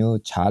lot of new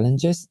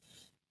challenges.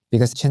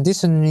 Because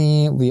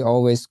traditionally, we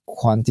always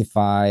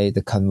quantify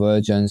the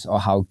convergence or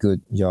how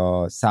good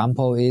your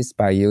sample is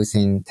by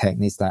using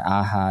techniques like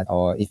AHAT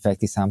or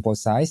effective sample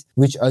size,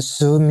 which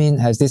assuming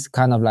has this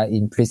kind of like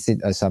implicit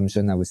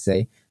assumption, I would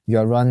say,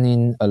 you're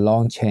running a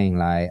long chain,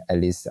 like at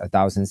least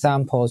 1,000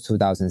 samples,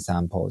 2,000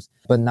 samples.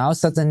 But now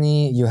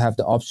suddenly you have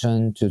the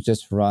option to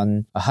just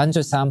run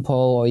 100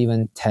 samples or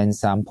even 10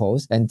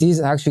 samples. And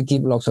these actually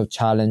give lots of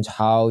challenge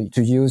how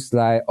to use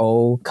like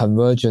old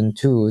conversion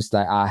tools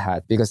like I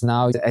had, because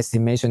now the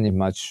estimation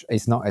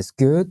is not as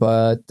good,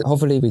 but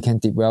hopefully we can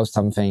develop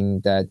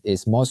something that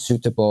is more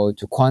suitable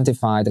to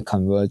quantify the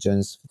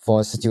convergence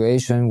for a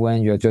situation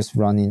when you're just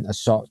running a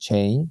short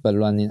chain, but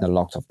running a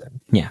lot of them.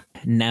 Yeah.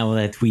 Now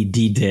that we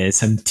did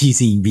some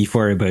teasing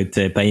before about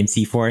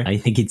PyMC4, I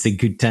think it's a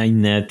good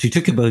time to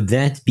talk about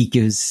that,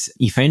 because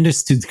if I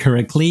understood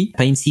correctly,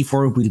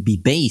 PyMC4 will be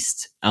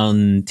based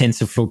on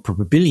TensorFlow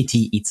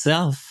probability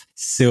itself.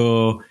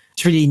 So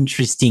it's really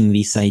interesting,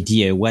 this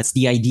idea. What's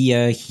the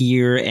idea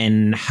here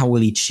and how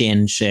will it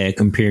change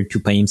compared to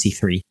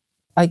PyMC3?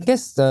 I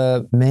guess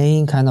the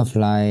main kind of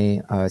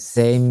like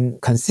same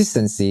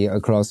consistency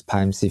across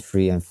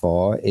PyMC3 and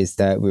 4 is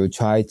that we'll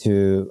try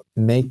to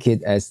make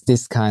it as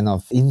this kind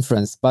of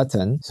inference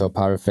button. So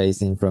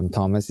paraphrasing from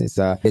Thomas,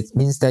 it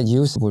means that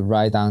users would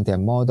write down their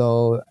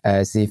model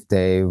as if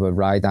they would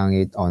write down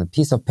it on a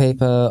piece of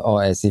paper,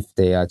 or as if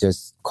they are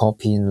just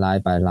copying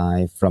line by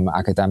line from an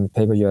academic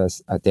paper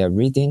they're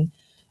reading.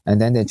 And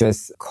then they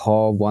just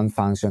call one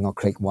function or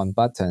click one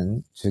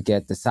button to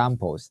get the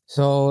samples.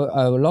 So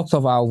lots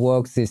of our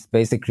works is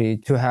basically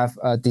to have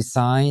a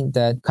design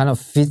that kind of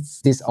fits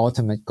this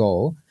ultimate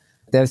goal.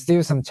 There's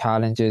still some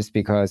challenges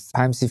because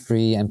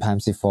PyMC3 and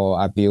PyMC4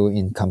 are built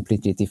in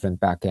completely different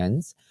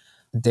backends.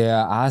 There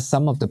are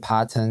some of the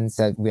patterns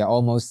that we are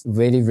almost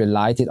really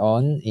relied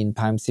on in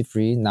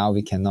PyMC3. Now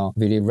we cannot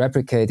really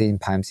replicate it in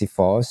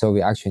PyMC4. So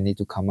we actually need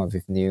to come up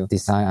with new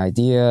design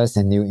ideas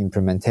and new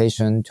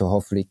implementation to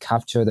hopefully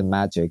capture the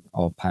magic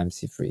of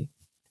PyMC3.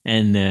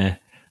 And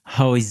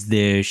how is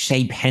the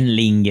shape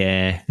handling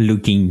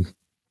looking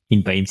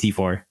in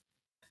PyMC4?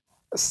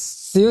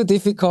 Still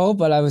difficult,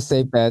 but I would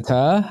say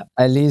better.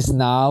 At least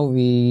now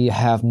we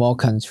have more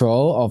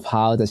control of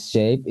how the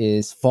shape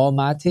is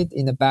formatted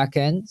in the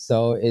backend.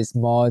 So it's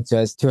more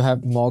just to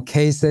have more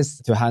cases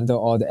to handle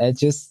all the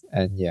edges.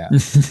 And yeah.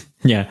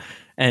 Yeah.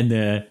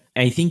 And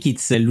I think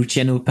it's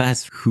Luciano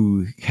Paz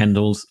who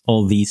handles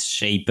all these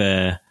shape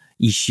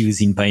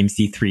issues in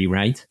PyMC3,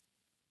 right?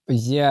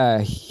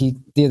 Yeah, he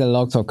did a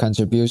lot of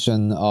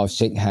contribution of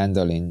shape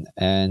handling,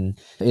 and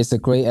it's a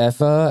great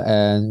effort,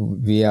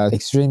 and we are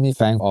extremely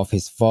thankful of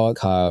his thought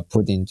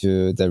put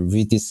into the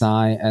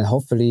redesign, and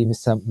hopefully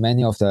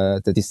many of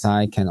the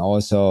design can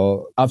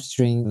also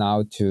upstream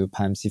now to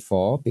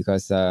PyMC4,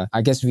 because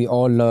I guess we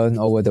all learn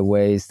over the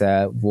ways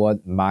that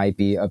what might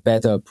be a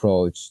better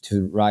approach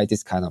to write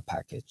this kind of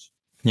package.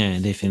 Yeah,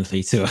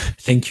 definitely. So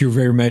thank you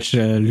very much,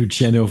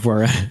 Luciano,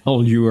 for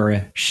all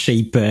your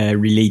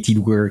shape-related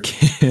work.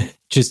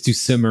 Just to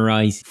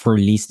summarize for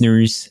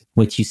listeners,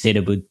 what you said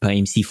about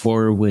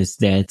PyMC4 was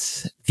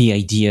that the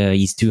idea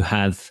is to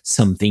have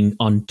something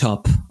on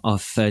top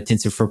of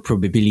TensorFlow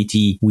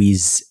probability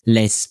with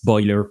less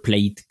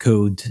boilerplate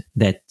code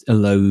that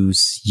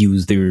allows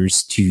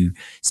users to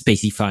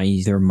specify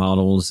their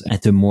models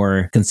at a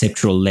more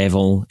conceptual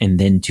level and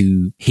then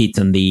to hit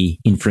on the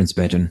inference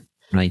button.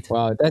 Right.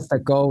 Well, that's the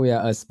goal we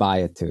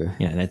aspire to.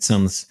 Yeah, that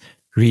sounds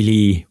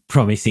really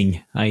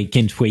promising. I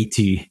can't wait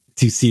to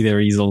see the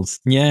results.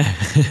 Yeah.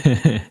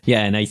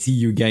 Yeah, and I see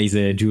you guys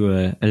do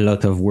a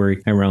lot of work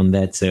around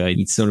that. So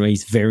it's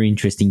always very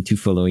interesting to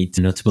follow it,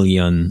 notably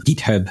on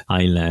GitHub.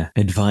 I'll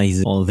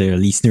advise all the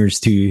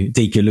listeners to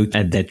take a look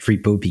at that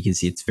repo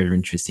because it's very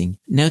interesting.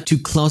 Now, to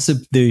close up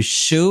the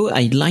show,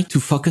 I'd like to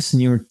focus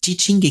on your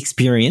teaching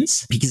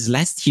experience, because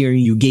last year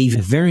you gave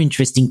a very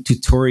interesting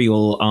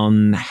tutorial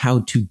on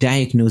how to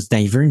diagnose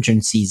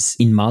divergences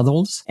in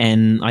models.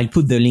 And I'll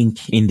put the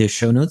link in the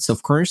show notes,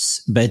 of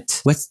course.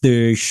 But what's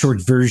the short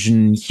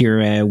version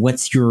here?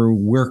 What's your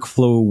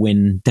workflow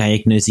when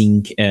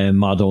diagnosing a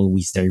model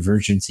with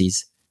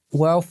divergences?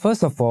 Well,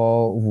 first of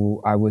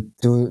all, I would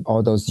do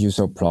all those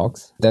usual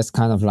blocks. That's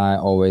kind of like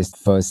always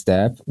first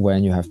step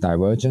when you have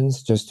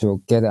divergence, just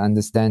to get an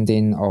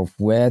understanding of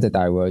where the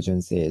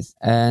divergence is.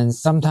 And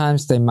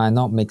sometimes they might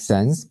not make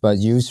sense, but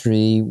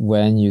usually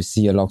when you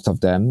see a lot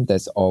of them,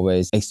 that's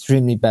always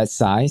extremely bad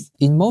size.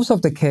 In most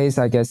of the case,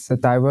 I guess the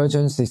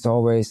divergence is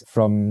always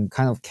from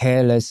kind of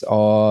careless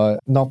or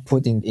not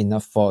putting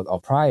enough thought or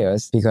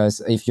priors,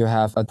 because if you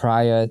have a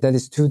prior that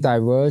is too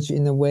diverged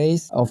in a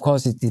ways, of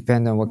course, it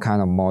depends on what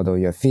kind of model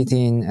you're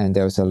fitting, and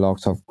there's a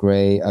lot of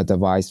great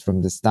advice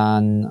from the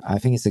Stan. I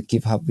think it's a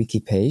GitHub wiki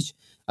page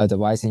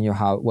advising you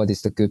what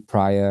is the good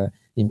prior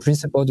in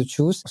principle to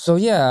choose. So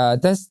yeah,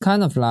 that's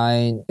kind of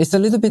like, it's a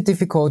little bit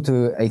difficult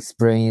to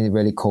explain it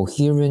really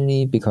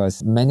coherently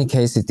because many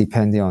cases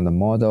depending on the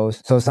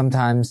models. So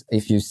sometimes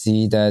if you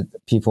see that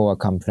people are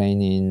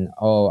complaining,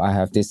 oh, I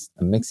have this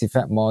mixed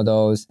effect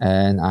models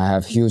and I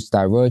have huge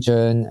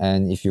divergence.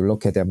 And if you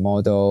look at their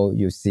model,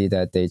 you see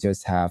that they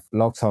just have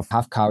lots of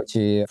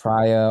half-Cauchy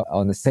prior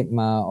on the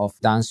sigma of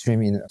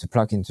downstream to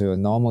plug into a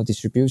normal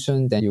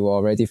distribution, then you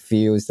already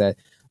feel that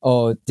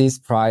oh, this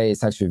prior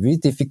is actually really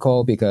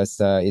difficult because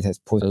it has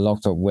put a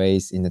lot of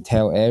weights in the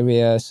tail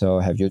area. So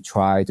have you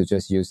tried to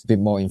just use a bit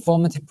more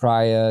informative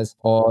priors?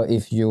 Or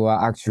if you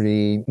are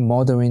actually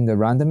modeling the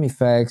random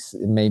effects,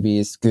 maybe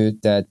it's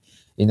good that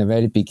in the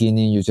very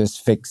beginning, you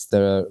just fix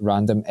the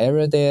random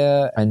error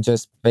there and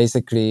just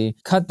basically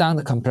cut down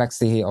the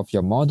complexity of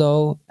your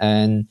model.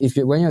 And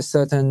when you're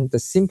certain the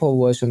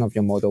simple version of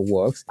your model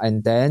works,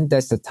 and then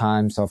that's the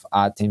times of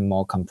adding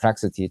more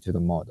complexity to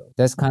the model.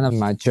 That's kind of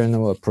my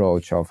general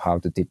approach of how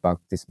to debug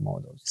these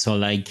models. So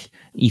like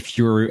if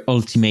your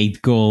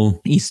ultimate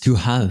goal is to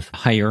have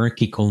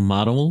hierarchical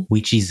model,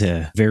 which is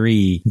a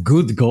very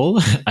good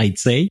goal, I'd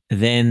say,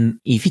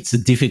 then if it's a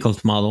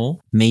difficult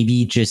model,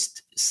 maybe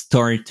just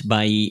start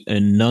by a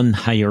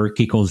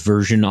non-hierarchical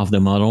version of the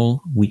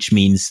model, which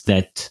means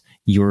that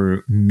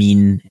your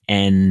mean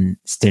and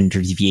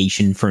standard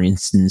deviation, for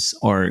instance,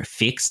 are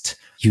fixed.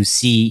 You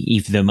see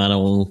if the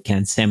model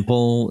can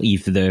sample,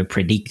 if the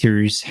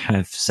predictors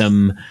have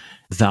some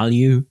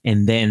value.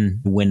 And then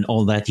when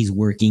all that is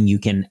working, you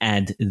can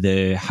add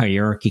the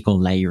hierarchical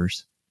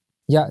layers.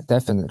 Yeah,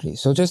 definitely.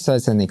 So just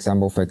as an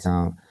example, for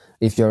example,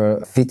 if you're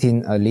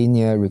fitting a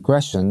linear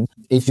regression,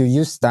 if you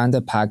use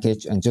standard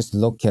package and just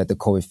look at the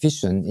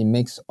coefficient, it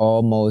makes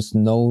almost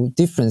no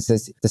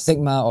differences. The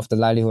sigma of the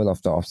likelihood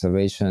of the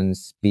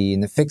observations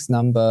being a fixed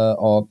number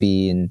or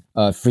being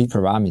a free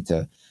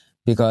parameter.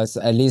 Because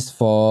at least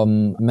for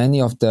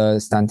many of the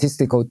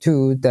statistical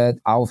tools that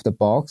out of the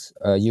box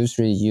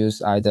usually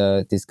use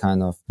either this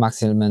kind of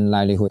maximum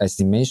likelihood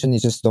estimation, you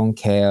just don't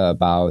care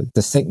about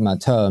the sigma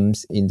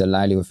terms in the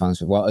likelihood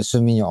function. Well,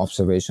 assuming your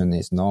observation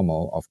is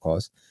normal, of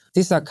course.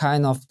 These are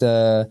kind of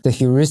the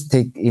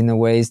heuristic in a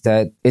ways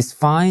that it's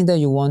fine that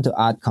you want to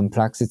add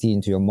complexity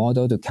into your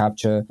model to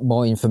capture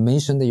more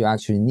information that you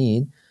actually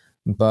need.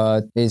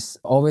 But it's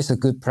always a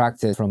good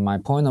practice from my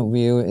point of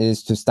view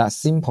is to start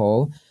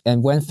simple.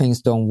 And when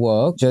things don't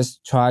work,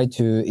 just try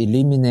to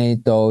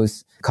eliminate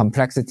those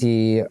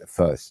complexity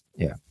first.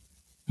 Yeah.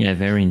 Yeah,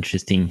 very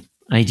interesting.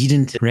 I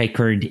didn't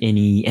record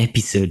any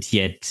episode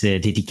yet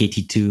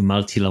dedicated to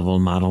multi-level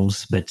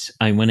models, but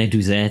I want to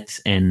do that.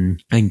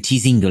 And I'm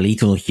teasing a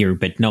little here,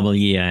 but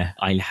normally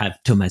I'll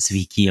have Thomas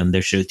Vicky on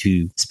the show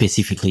to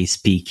specifically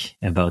speak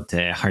about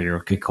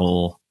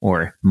hierarchical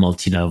or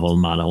multi-level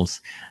models.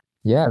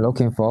 Yeah,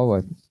 looking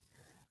forward.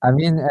 I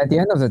mean, at the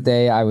end of the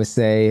day, I would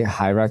say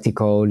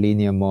hierarchical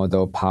linear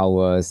model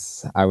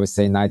powers, I would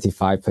say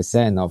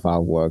 95% of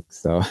our work.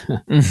 So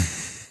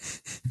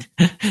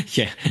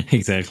yeah,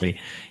 exactly.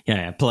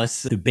 Yeah.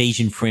 Plus the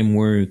Bayesian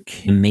framework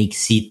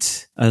makes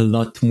it a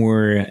lot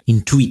more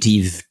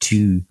intuitive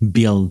to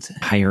build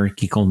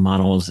hierarchical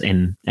models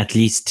and at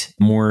least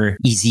more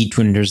easy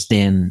to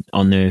understand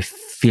on a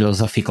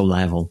philosophical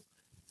level.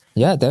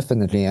 Yeah,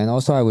 definitely. And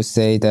also I would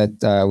say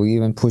that we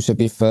even push a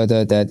bit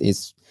further that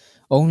it's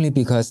only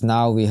because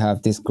now we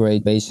have these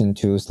great Bayesian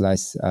tools like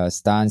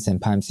Stans and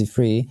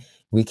PyMC3,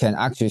 we can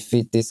actually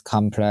fit this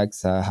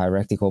complex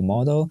hierarchical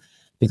model.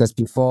 Because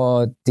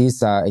before,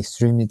 these are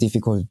extremely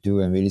difficult to do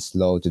and really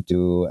slow to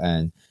do.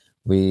 And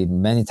we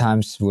many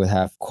times would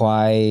have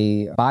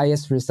quite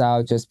biased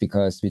results just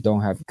because we don't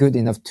have good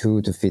enough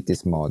tool to fit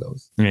these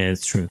models. Yeah,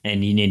 that's true.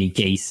 And in any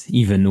case,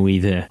 even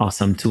with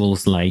awesome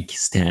tools like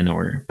Stan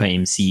or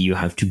PyMC, you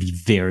have to be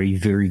very,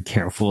 very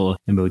careful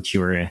about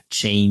your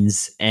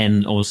chains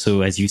and also,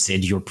 as you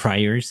said, your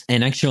priors.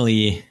 And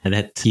actually,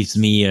 that gives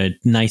me a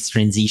nice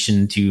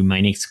transition to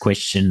my next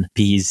question,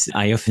 because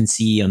I often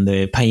see on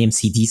the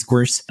PyMC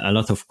discourse a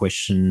lot of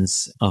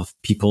questions of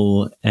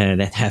people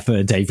that have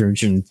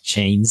divergent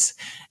chains.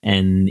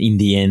 And in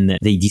the end,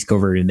 they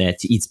discover that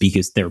it's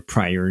because their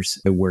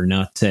priors were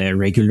not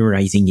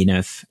regularizing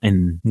enough.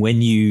 And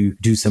when you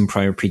do some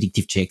prior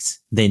predictive checks,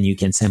 then you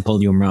can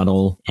sample your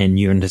model and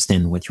you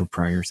understand what your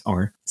priors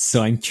are.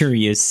 So I'm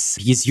curious,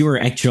 because you're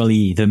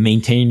actually the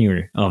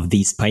maintainer of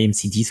this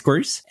PyMC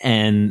discourse.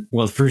 And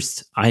well,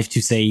 first, I have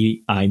to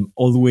say, I'm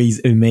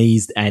always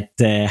amazed at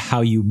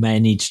how you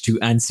manage to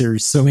answer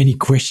so many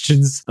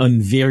questions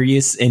on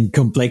various and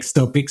complex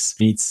topics.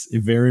 It's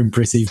very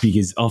impressive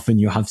because often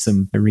you have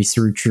some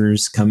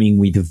researchers coming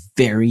with a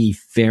very,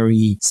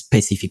 very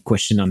specific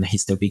question on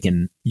his topic,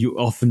 and you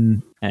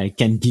often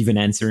can give an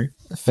answer.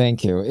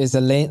 Thank you. It's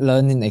a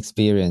learning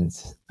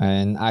experience.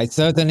 And I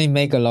certainly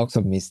make a lot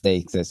of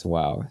mistakes as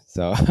well.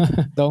 So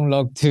don't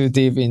look too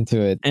deep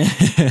into it.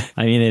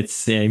 I mean,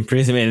 it's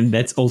impressive. And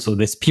that's also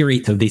the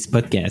spirit of this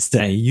podcast.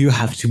 You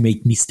have to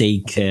make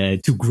mistakes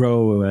to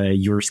grow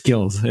your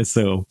skills.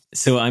 So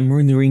I'm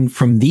wondering,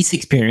 from this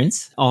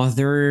experience, are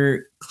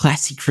there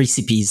classic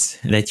recipes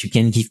that you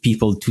can give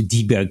people to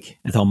debug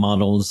their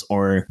models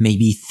or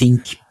maybe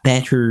think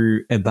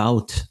better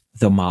about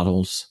the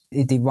models?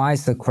 it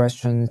divides the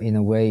question in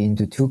a way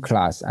into two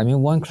classes. I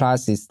mean, one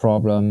class is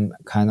problem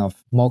kind of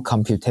more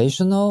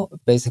computational.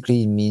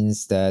 Basically, it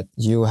means that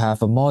you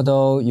have a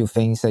model, you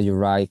think that you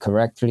write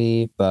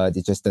correctly, but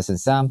it just doesn't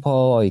sample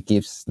or it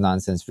gives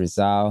nonsense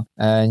result.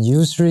 And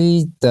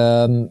usually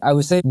I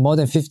would say more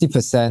than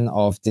 50%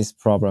 of this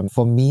problem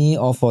for me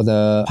or for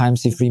the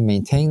PyMC3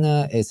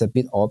 maintainer is a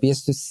bit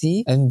obvious to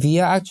see. And we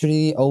are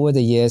actually over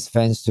the years,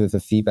 thanks to the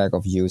feedback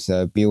of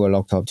user, build a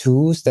lot of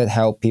tools that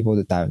help people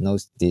to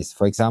diagnose this.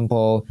 For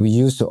example, we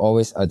used to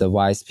always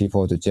advise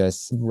people to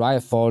just write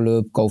a for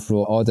loop, go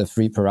through all the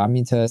free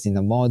parameters in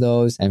the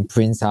models and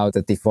print out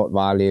the default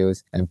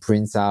values and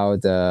print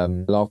out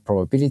the log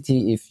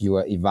probability if you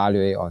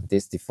evaluate on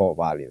these default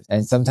values.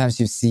 And sometimes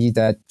you see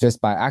that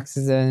just by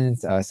accident,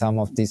 some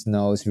of these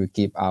nodes will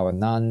give out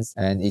nuns,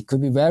 and it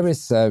could be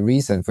various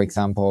reasons. For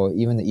example,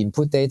 even the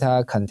input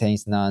data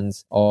contains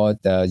nuns, or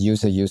the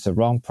user used the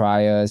wrong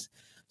priors.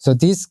 So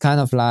this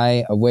kind of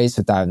like a way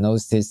to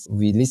diagnose this.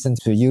 We listen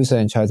to user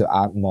and try to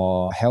add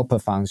more helper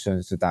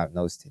functions to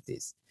diagnose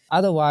this.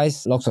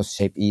 Otherwise, lots of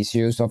shape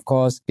issues, of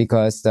course,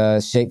 because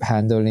the shape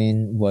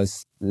handling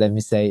was, let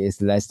me say,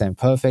 is less than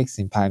perfect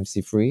in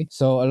PyMC3.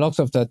 So a lot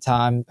of the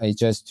time, it's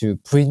just to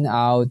print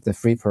out the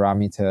free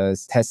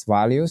parameters test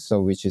values,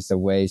 so which is a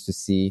way to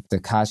see the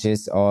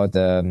caches or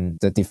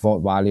the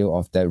default value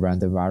of that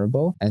random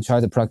variable, and try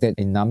to plug that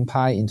in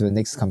NumPy into the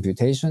next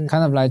computation,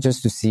 kind of like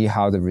just to see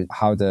how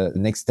the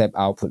next step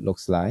output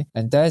looks like.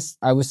 And that's,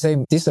 I would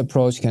say, this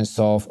approach can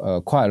solve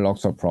quite a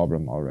lot of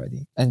problem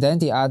already. And then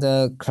the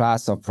other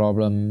class of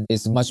problem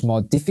is much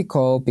more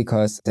difficult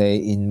because they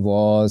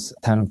involve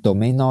kind of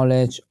domain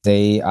knowledge.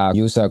 They are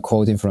user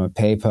quoting from a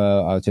paper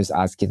or just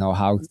asking,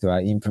 how do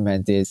I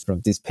implement this from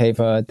this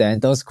paper?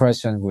 Then those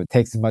questions would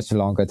take much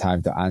longer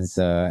time to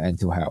answer and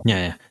to help.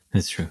 Yeah,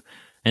 that's true.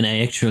 And I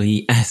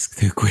actually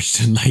asked a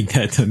question like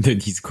that on the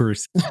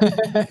discourse.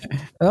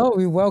 Oh,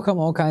 we welcome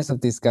all kinds of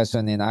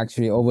discussion. And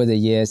actually, over the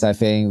years, I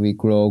think we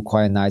grow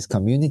quite a nice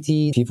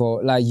community.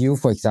 People like you,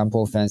 for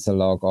example, thanks a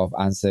lot of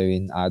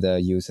answering other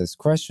users'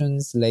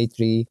 questions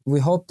lately. We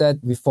hope that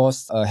we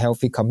foster a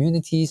healthy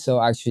community. So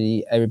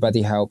actually,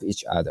 everybody help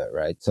each other,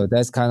 right? So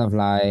that's kind of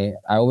like,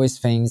 I always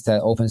think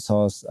that open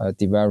source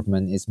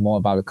development is more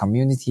about the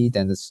community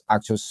than the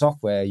actual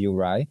software you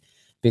write.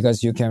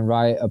 Because you can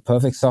write a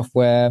perfect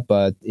software,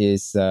 but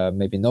it's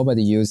maybe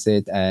nobody use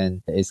it,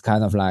 and it's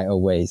kind of like a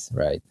waste,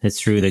 right? That's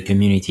true. The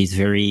community is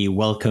very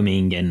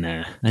welcoming,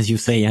 and as you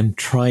say, I'm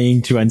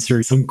trying to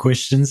answer some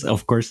questions.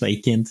 Of course,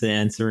 I can't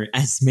answer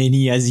as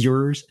many as you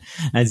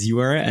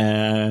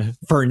are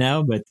for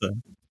now, but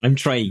I'm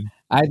trying.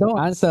 I don't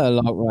answer a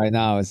lot right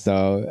now,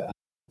 so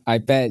I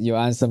bet you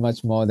answer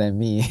much more than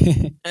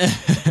me.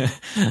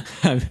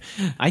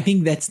 I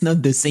think that's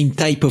not the same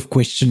type of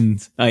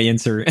questions I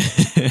answer.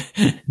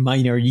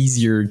 Mine are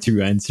easier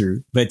to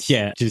answer. But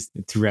yeah, just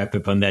to wrap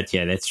up on that,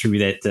 yeah, that's true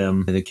that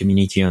the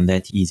community on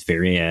that is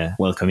very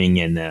welcoming,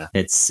 and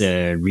that's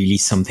really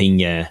something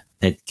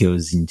that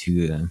goes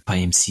into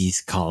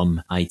PyMC's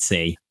calm, I'd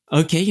say.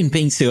 Okay,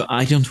 Yunpeng, so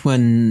I don't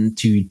want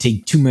to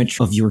take too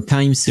much of your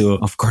time. So,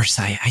 of course,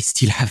 I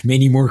still have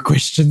many more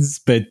questions,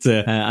 but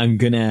I'm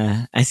going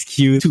to ask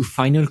you two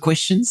final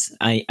questions.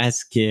 I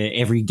ask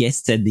every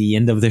guest at the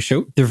end of the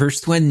show. The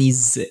first one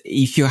is,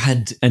 if you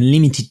had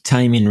unlimited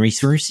time and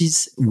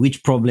resources,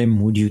 which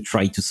problem would you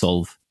try to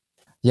solve?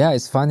 Yeah,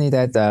 it's funny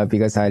that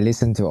because I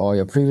listened to all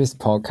your previous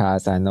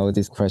podcasts, I know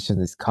this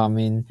question is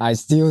coming. I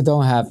still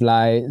don't have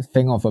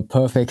think of a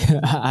perfect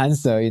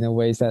answer in a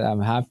way that I'm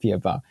happy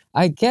about.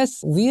 I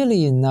guess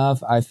really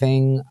enough, I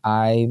think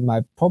I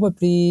might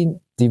probably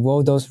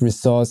devote those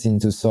resources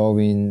into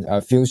solving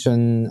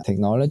fusion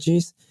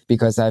technologies,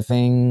 because I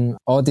think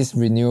all these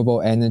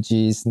renewable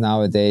energies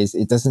nowadays,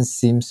 it doesn't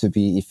seem to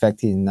be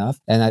effective enough.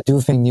 And I do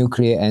think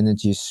nuclear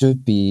energy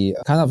should be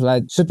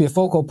a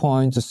focal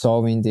point to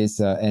solving this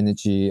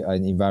energy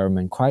and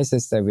environment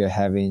crisis that we're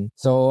having.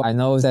 So I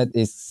know that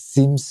it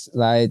seems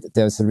like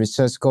there's a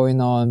research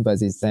going on,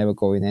 but it's never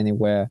going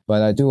anywhere.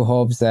 But I do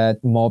hope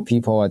that more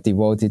people are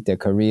devoted their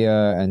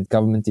career and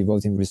government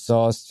devoting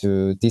resource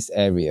to this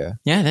area.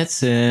 Yeah,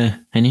 that's an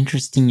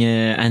interesting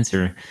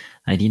answer.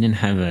 I didn't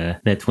have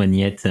that one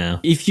yet.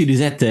 If you do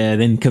that,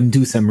 then come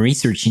do some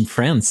research in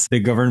France. The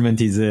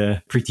government is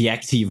pretty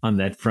active on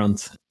that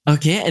front.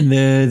 Okay, and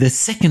the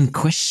second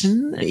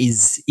question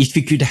is, if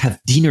you could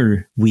have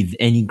dinner with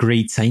any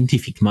great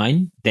scientific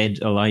mind, dead,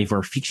 alive,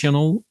 or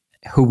fictional,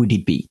 who would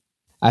it be?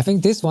 I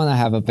think this one I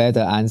have a better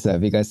answer,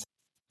 because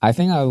I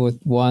think I would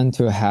want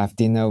to have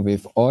dinner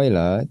with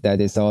Euler,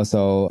 that is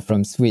also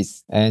from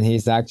Swiss. And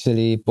he's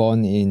actually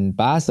born in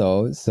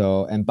Basel.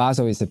 And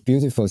Basel is a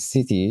beautiful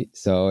city.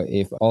 So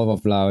if all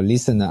of our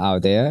listeners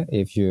out there,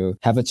 if you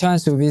have a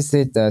chance to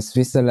visit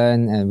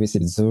Switzerland and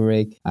visit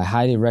Zurich, I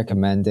highly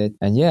recommend it.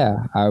 And yeah,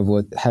 I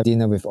would have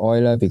dinner with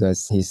Euler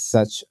because he's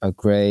such a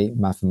great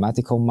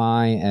mathematical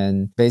mind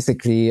and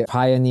basically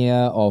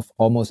pioneer of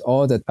almost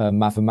all the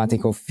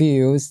mathematical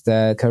fields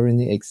that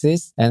currently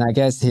exist. And I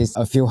guess he's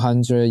a few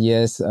hundred 100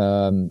 years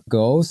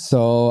ago.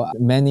 So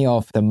many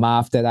of the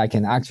math that I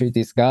can actually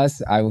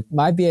discuss, I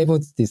might be able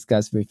to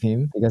discuss with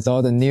him, because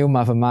all the new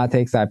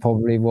mathematics, I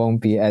probably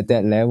won't be at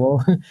that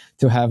level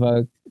to have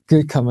a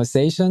good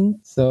conversation.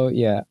 So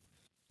yeah.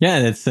 Yeah,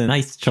 that's a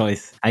nice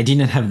choice. I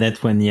didn't have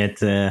that one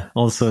yet.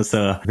 Also,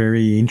 so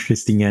very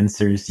interesting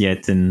answers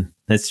yet. And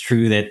that's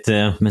true.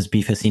 That must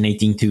be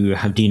fascinating to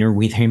have dinner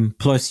with him.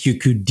 Plus, you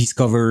could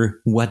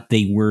discover what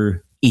they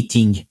were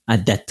eating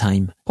at that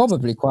time.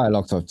 Probably quite a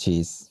lot of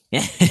cheese.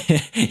 yeah,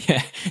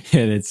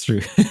 that's true.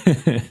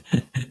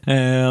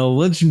 Well,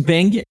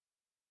 Junpeng,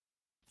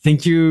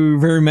 thank you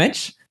very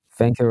much.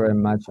 Thank you very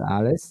much,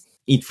 Alice.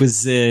 It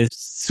was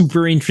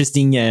super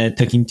interesting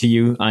talking to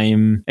you. I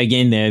am,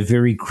 again,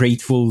 very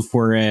grateful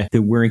for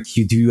the work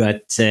you do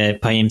at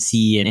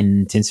PyMC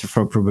and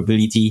TensorFlow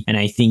Probability. And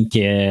I think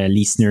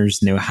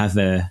listeners now have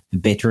a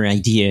better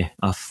idea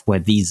of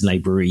what these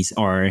libraries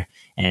are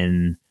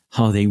and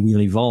how they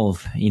will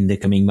evolve in the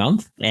coming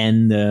month.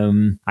 And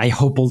I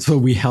hope also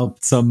we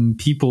helped some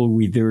people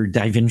with their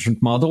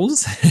divergent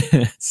models.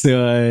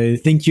 So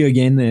thank you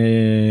again,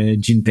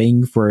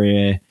 Junpeng,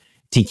 for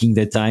taking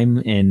the time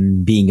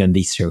and being on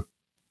this show.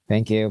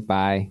 Thank you.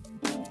 Bye.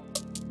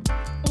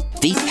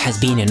 This has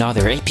been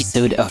another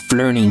episode of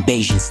Learning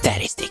Bayesian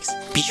Statistics.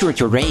 Be sure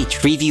to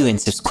rate, review,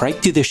 and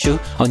subscribe to the show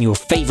on your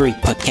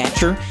favorite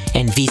podcatcher,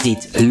 and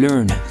visit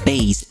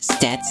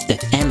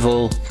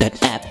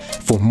learnbayesstats.envol.app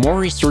for more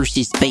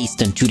resources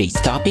based on today's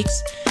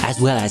topics,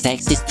 as well as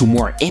access to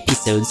more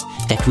episodes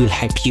that will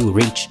help you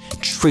reach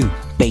true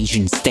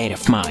Bayesian state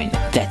of mind.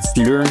 That's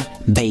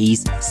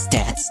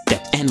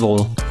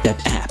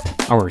learnbayesstats.envol.app.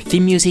 Our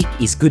theme music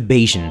is Good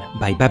Bayesian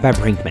by Baba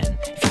Brinkman,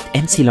 feat.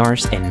 MC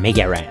Lars and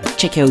Mega Ran.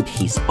 Check out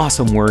his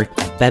awesome work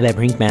at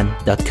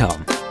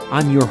bababrinkman.com.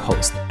 I'm your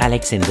host,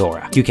 Alex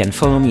Endora. You can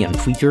follow me on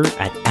Twitter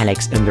at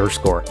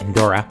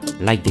Alex_Endora,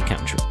 like the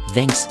country.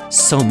 Thanks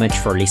so much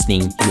for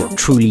listening. You're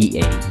truly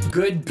a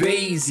good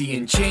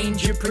Bayesian.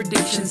 Change your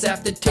predictions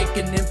after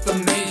taking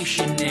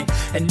information in.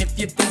 And if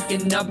you're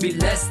thinking I'll be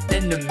less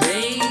than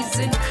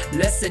amazing,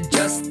 let's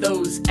adjust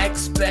those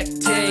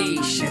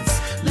expectations.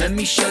 Let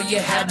me show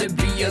you how to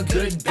be a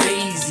good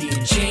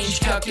Bayesian. Change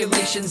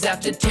calculations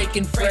after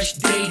taking fresh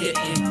data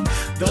in.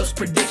 Those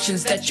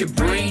predictions that your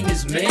brain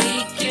is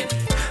making,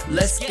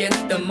 let's get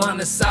them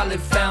on a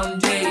solid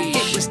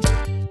foundation.